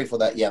 Father, I pray for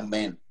that young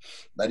man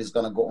that is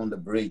going to go on the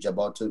bridge,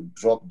 about to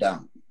drop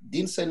down.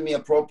 Didn't send me a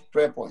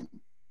prayer point,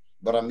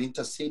 but I'm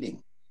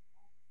interceding.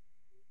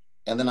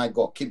 And then I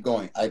keep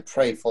going. I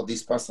pray for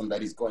this person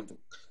that is going to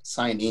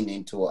sign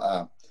into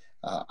a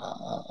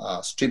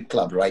strip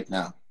club right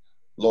now.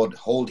 Lord,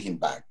 hold him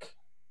back.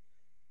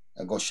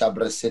 I go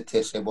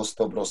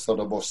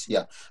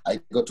I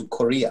go to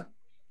Korea.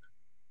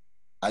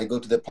 I go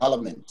to the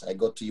parliament. I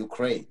go to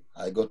Ukraine.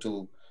 I go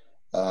to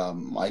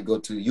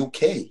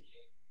UK.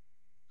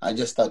 I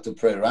just start to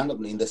pray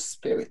randomly in the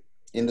spirit.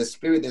 In the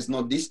spirit, there's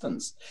no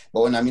distance.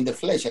 But when I'm in the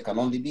flesh, I can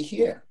only be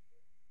here.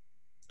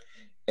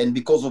 And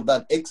because of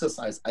that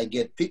exercise, I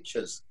get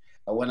pictures.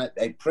 When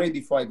I pray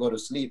before I go to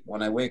sleep,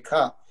 when I wake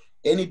up,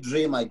 any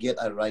dream I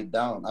get, I write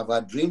down. I've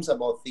had dreams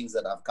about things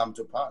that have come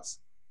to pass.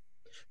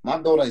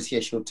 My daughter is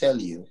here. She'll tell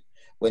you,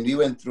 when we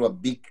went through a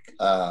big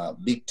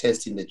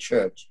test in the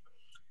church,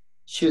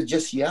 she was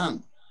just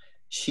young.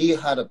 He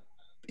had a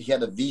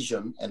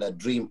vision and a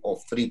dream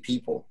of 3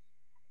 people.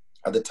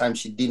 At the time,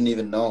 she didn't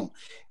even know.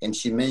 And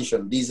she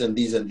mentioned these and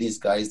these and these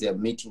guys, they're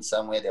meeting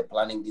somewhere, they're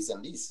planning this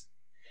and this.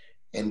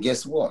 And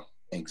guess what?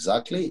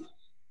 Exactly.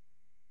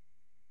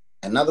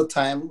 Another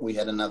time, we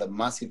had another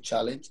massive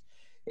challenge,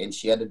 and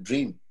she had a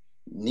dream.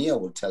 Nia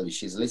will tell you,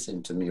 she's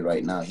listening to me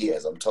right now here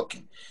as I'm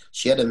talking.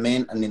 She had a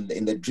man, and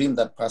in the dream,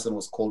 that person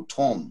was called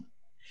Tom.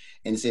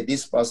 And he said, he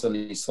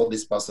saw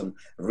this person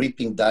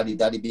raping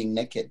daddy being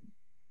naked.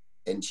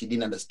 And she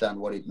didn't understand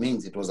what it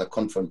means. It was a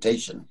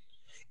confrontation.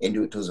 And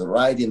it was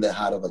right in the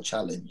heart of a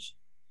challenge.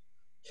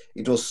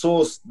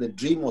 The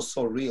dream was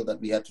so real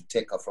that we had to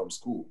take her from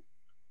school.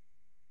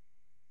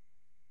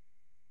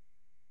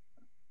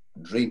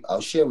 Dream,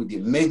 I'll share with you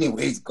many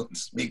ways God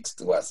speaks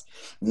to us.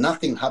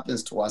 Nothing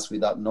happens to us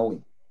without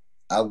knowing.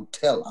 I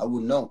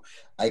will know.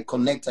 I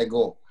connect, I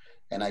go,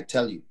 and I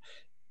tell you.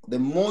 The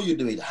more you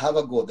do it, have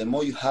a go. The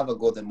more you have a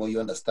go, the more you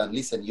understand.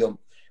 Listen,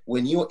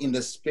 when you're in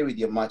the spirit,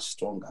 you're much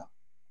stronger.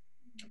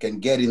 You can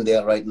get in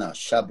there right now.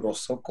 Shabro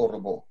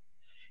sokorobo.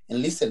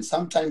 And listen,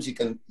 sometimes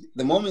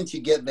the moment you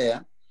get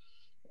there,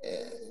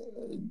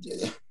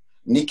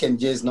 Nick and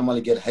Jays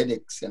normally get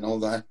headaches and all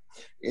that.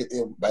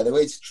 By the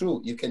way, it's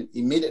true. You can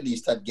immediately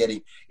start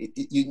getting,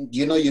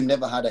 you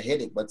never had a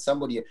headache, but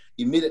somebody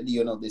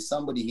immediately, there's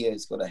somebody here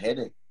who's got a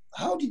headache.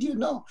 How did you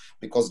know?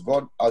 Because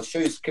God, I'll show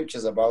you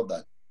scriptures about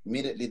that.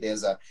 Immediately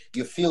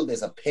you feel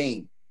there's a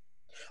pain.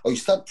 Or you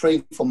start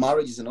praying for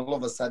marriages and all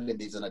of a sudden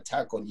there's an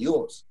attack on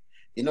yours.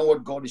 You know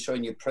what God is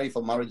showing you? Pray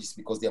for marriages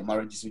because there are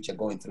marriages which are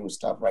going through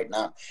stuff right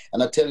now.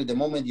 And I tell you, the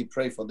moment you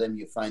pray for them,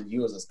 you find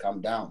yours has come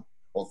down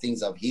or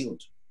things have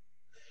healed.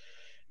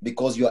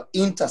 Because you are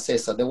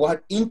intercessor. The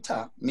word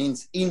inter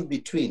means in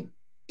between.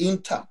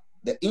 Inter.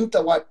 The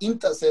word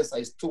intercessor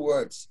is 2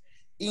 words.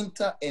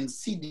 Inter and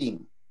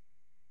seeding.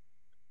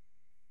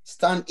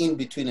 Stand in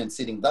between and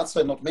sitting. That's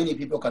why not many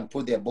people can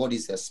put their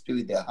bodies, their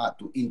spirit, their heart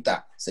to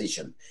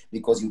intercession.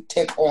 Because you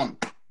take on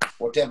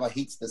whatever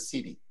hits the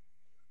city.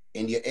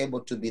 And you're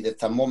able to be the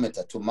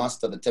thermometer to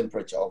master the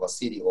temperature of a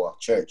city or a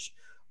church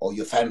or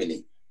your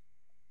family.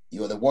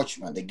 You're the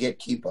watchman, the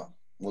gatekeeper.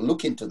 We'll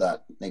look into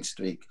that next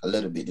week a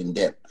little bit in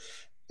depth,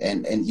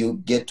 and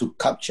you get to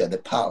capture the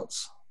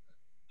pulse.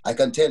 I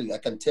can tell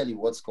you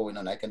what's going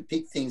on. I can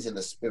pick things in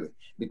the spirit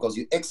because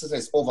you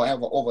exercise over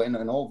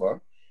and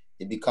over.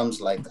 It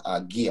becomes like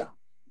a gear.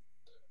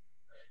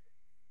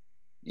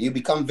 You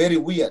become very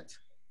weird.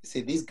 You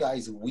say, this guy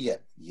is weird.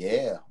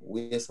 Yeah,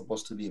 we're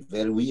supposed to be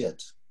very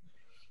weird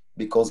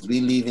because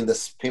we live in the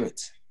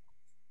spirit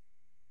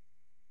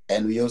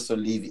and we also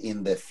live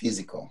in the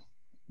physical,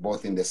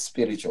 both in the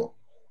spiritual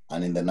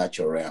and in the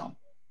natural realm.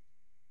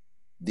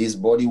 This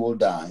body will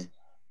die,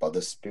 but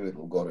the spirit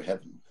will go to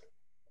heaven.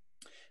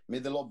 May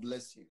the Lord bless you.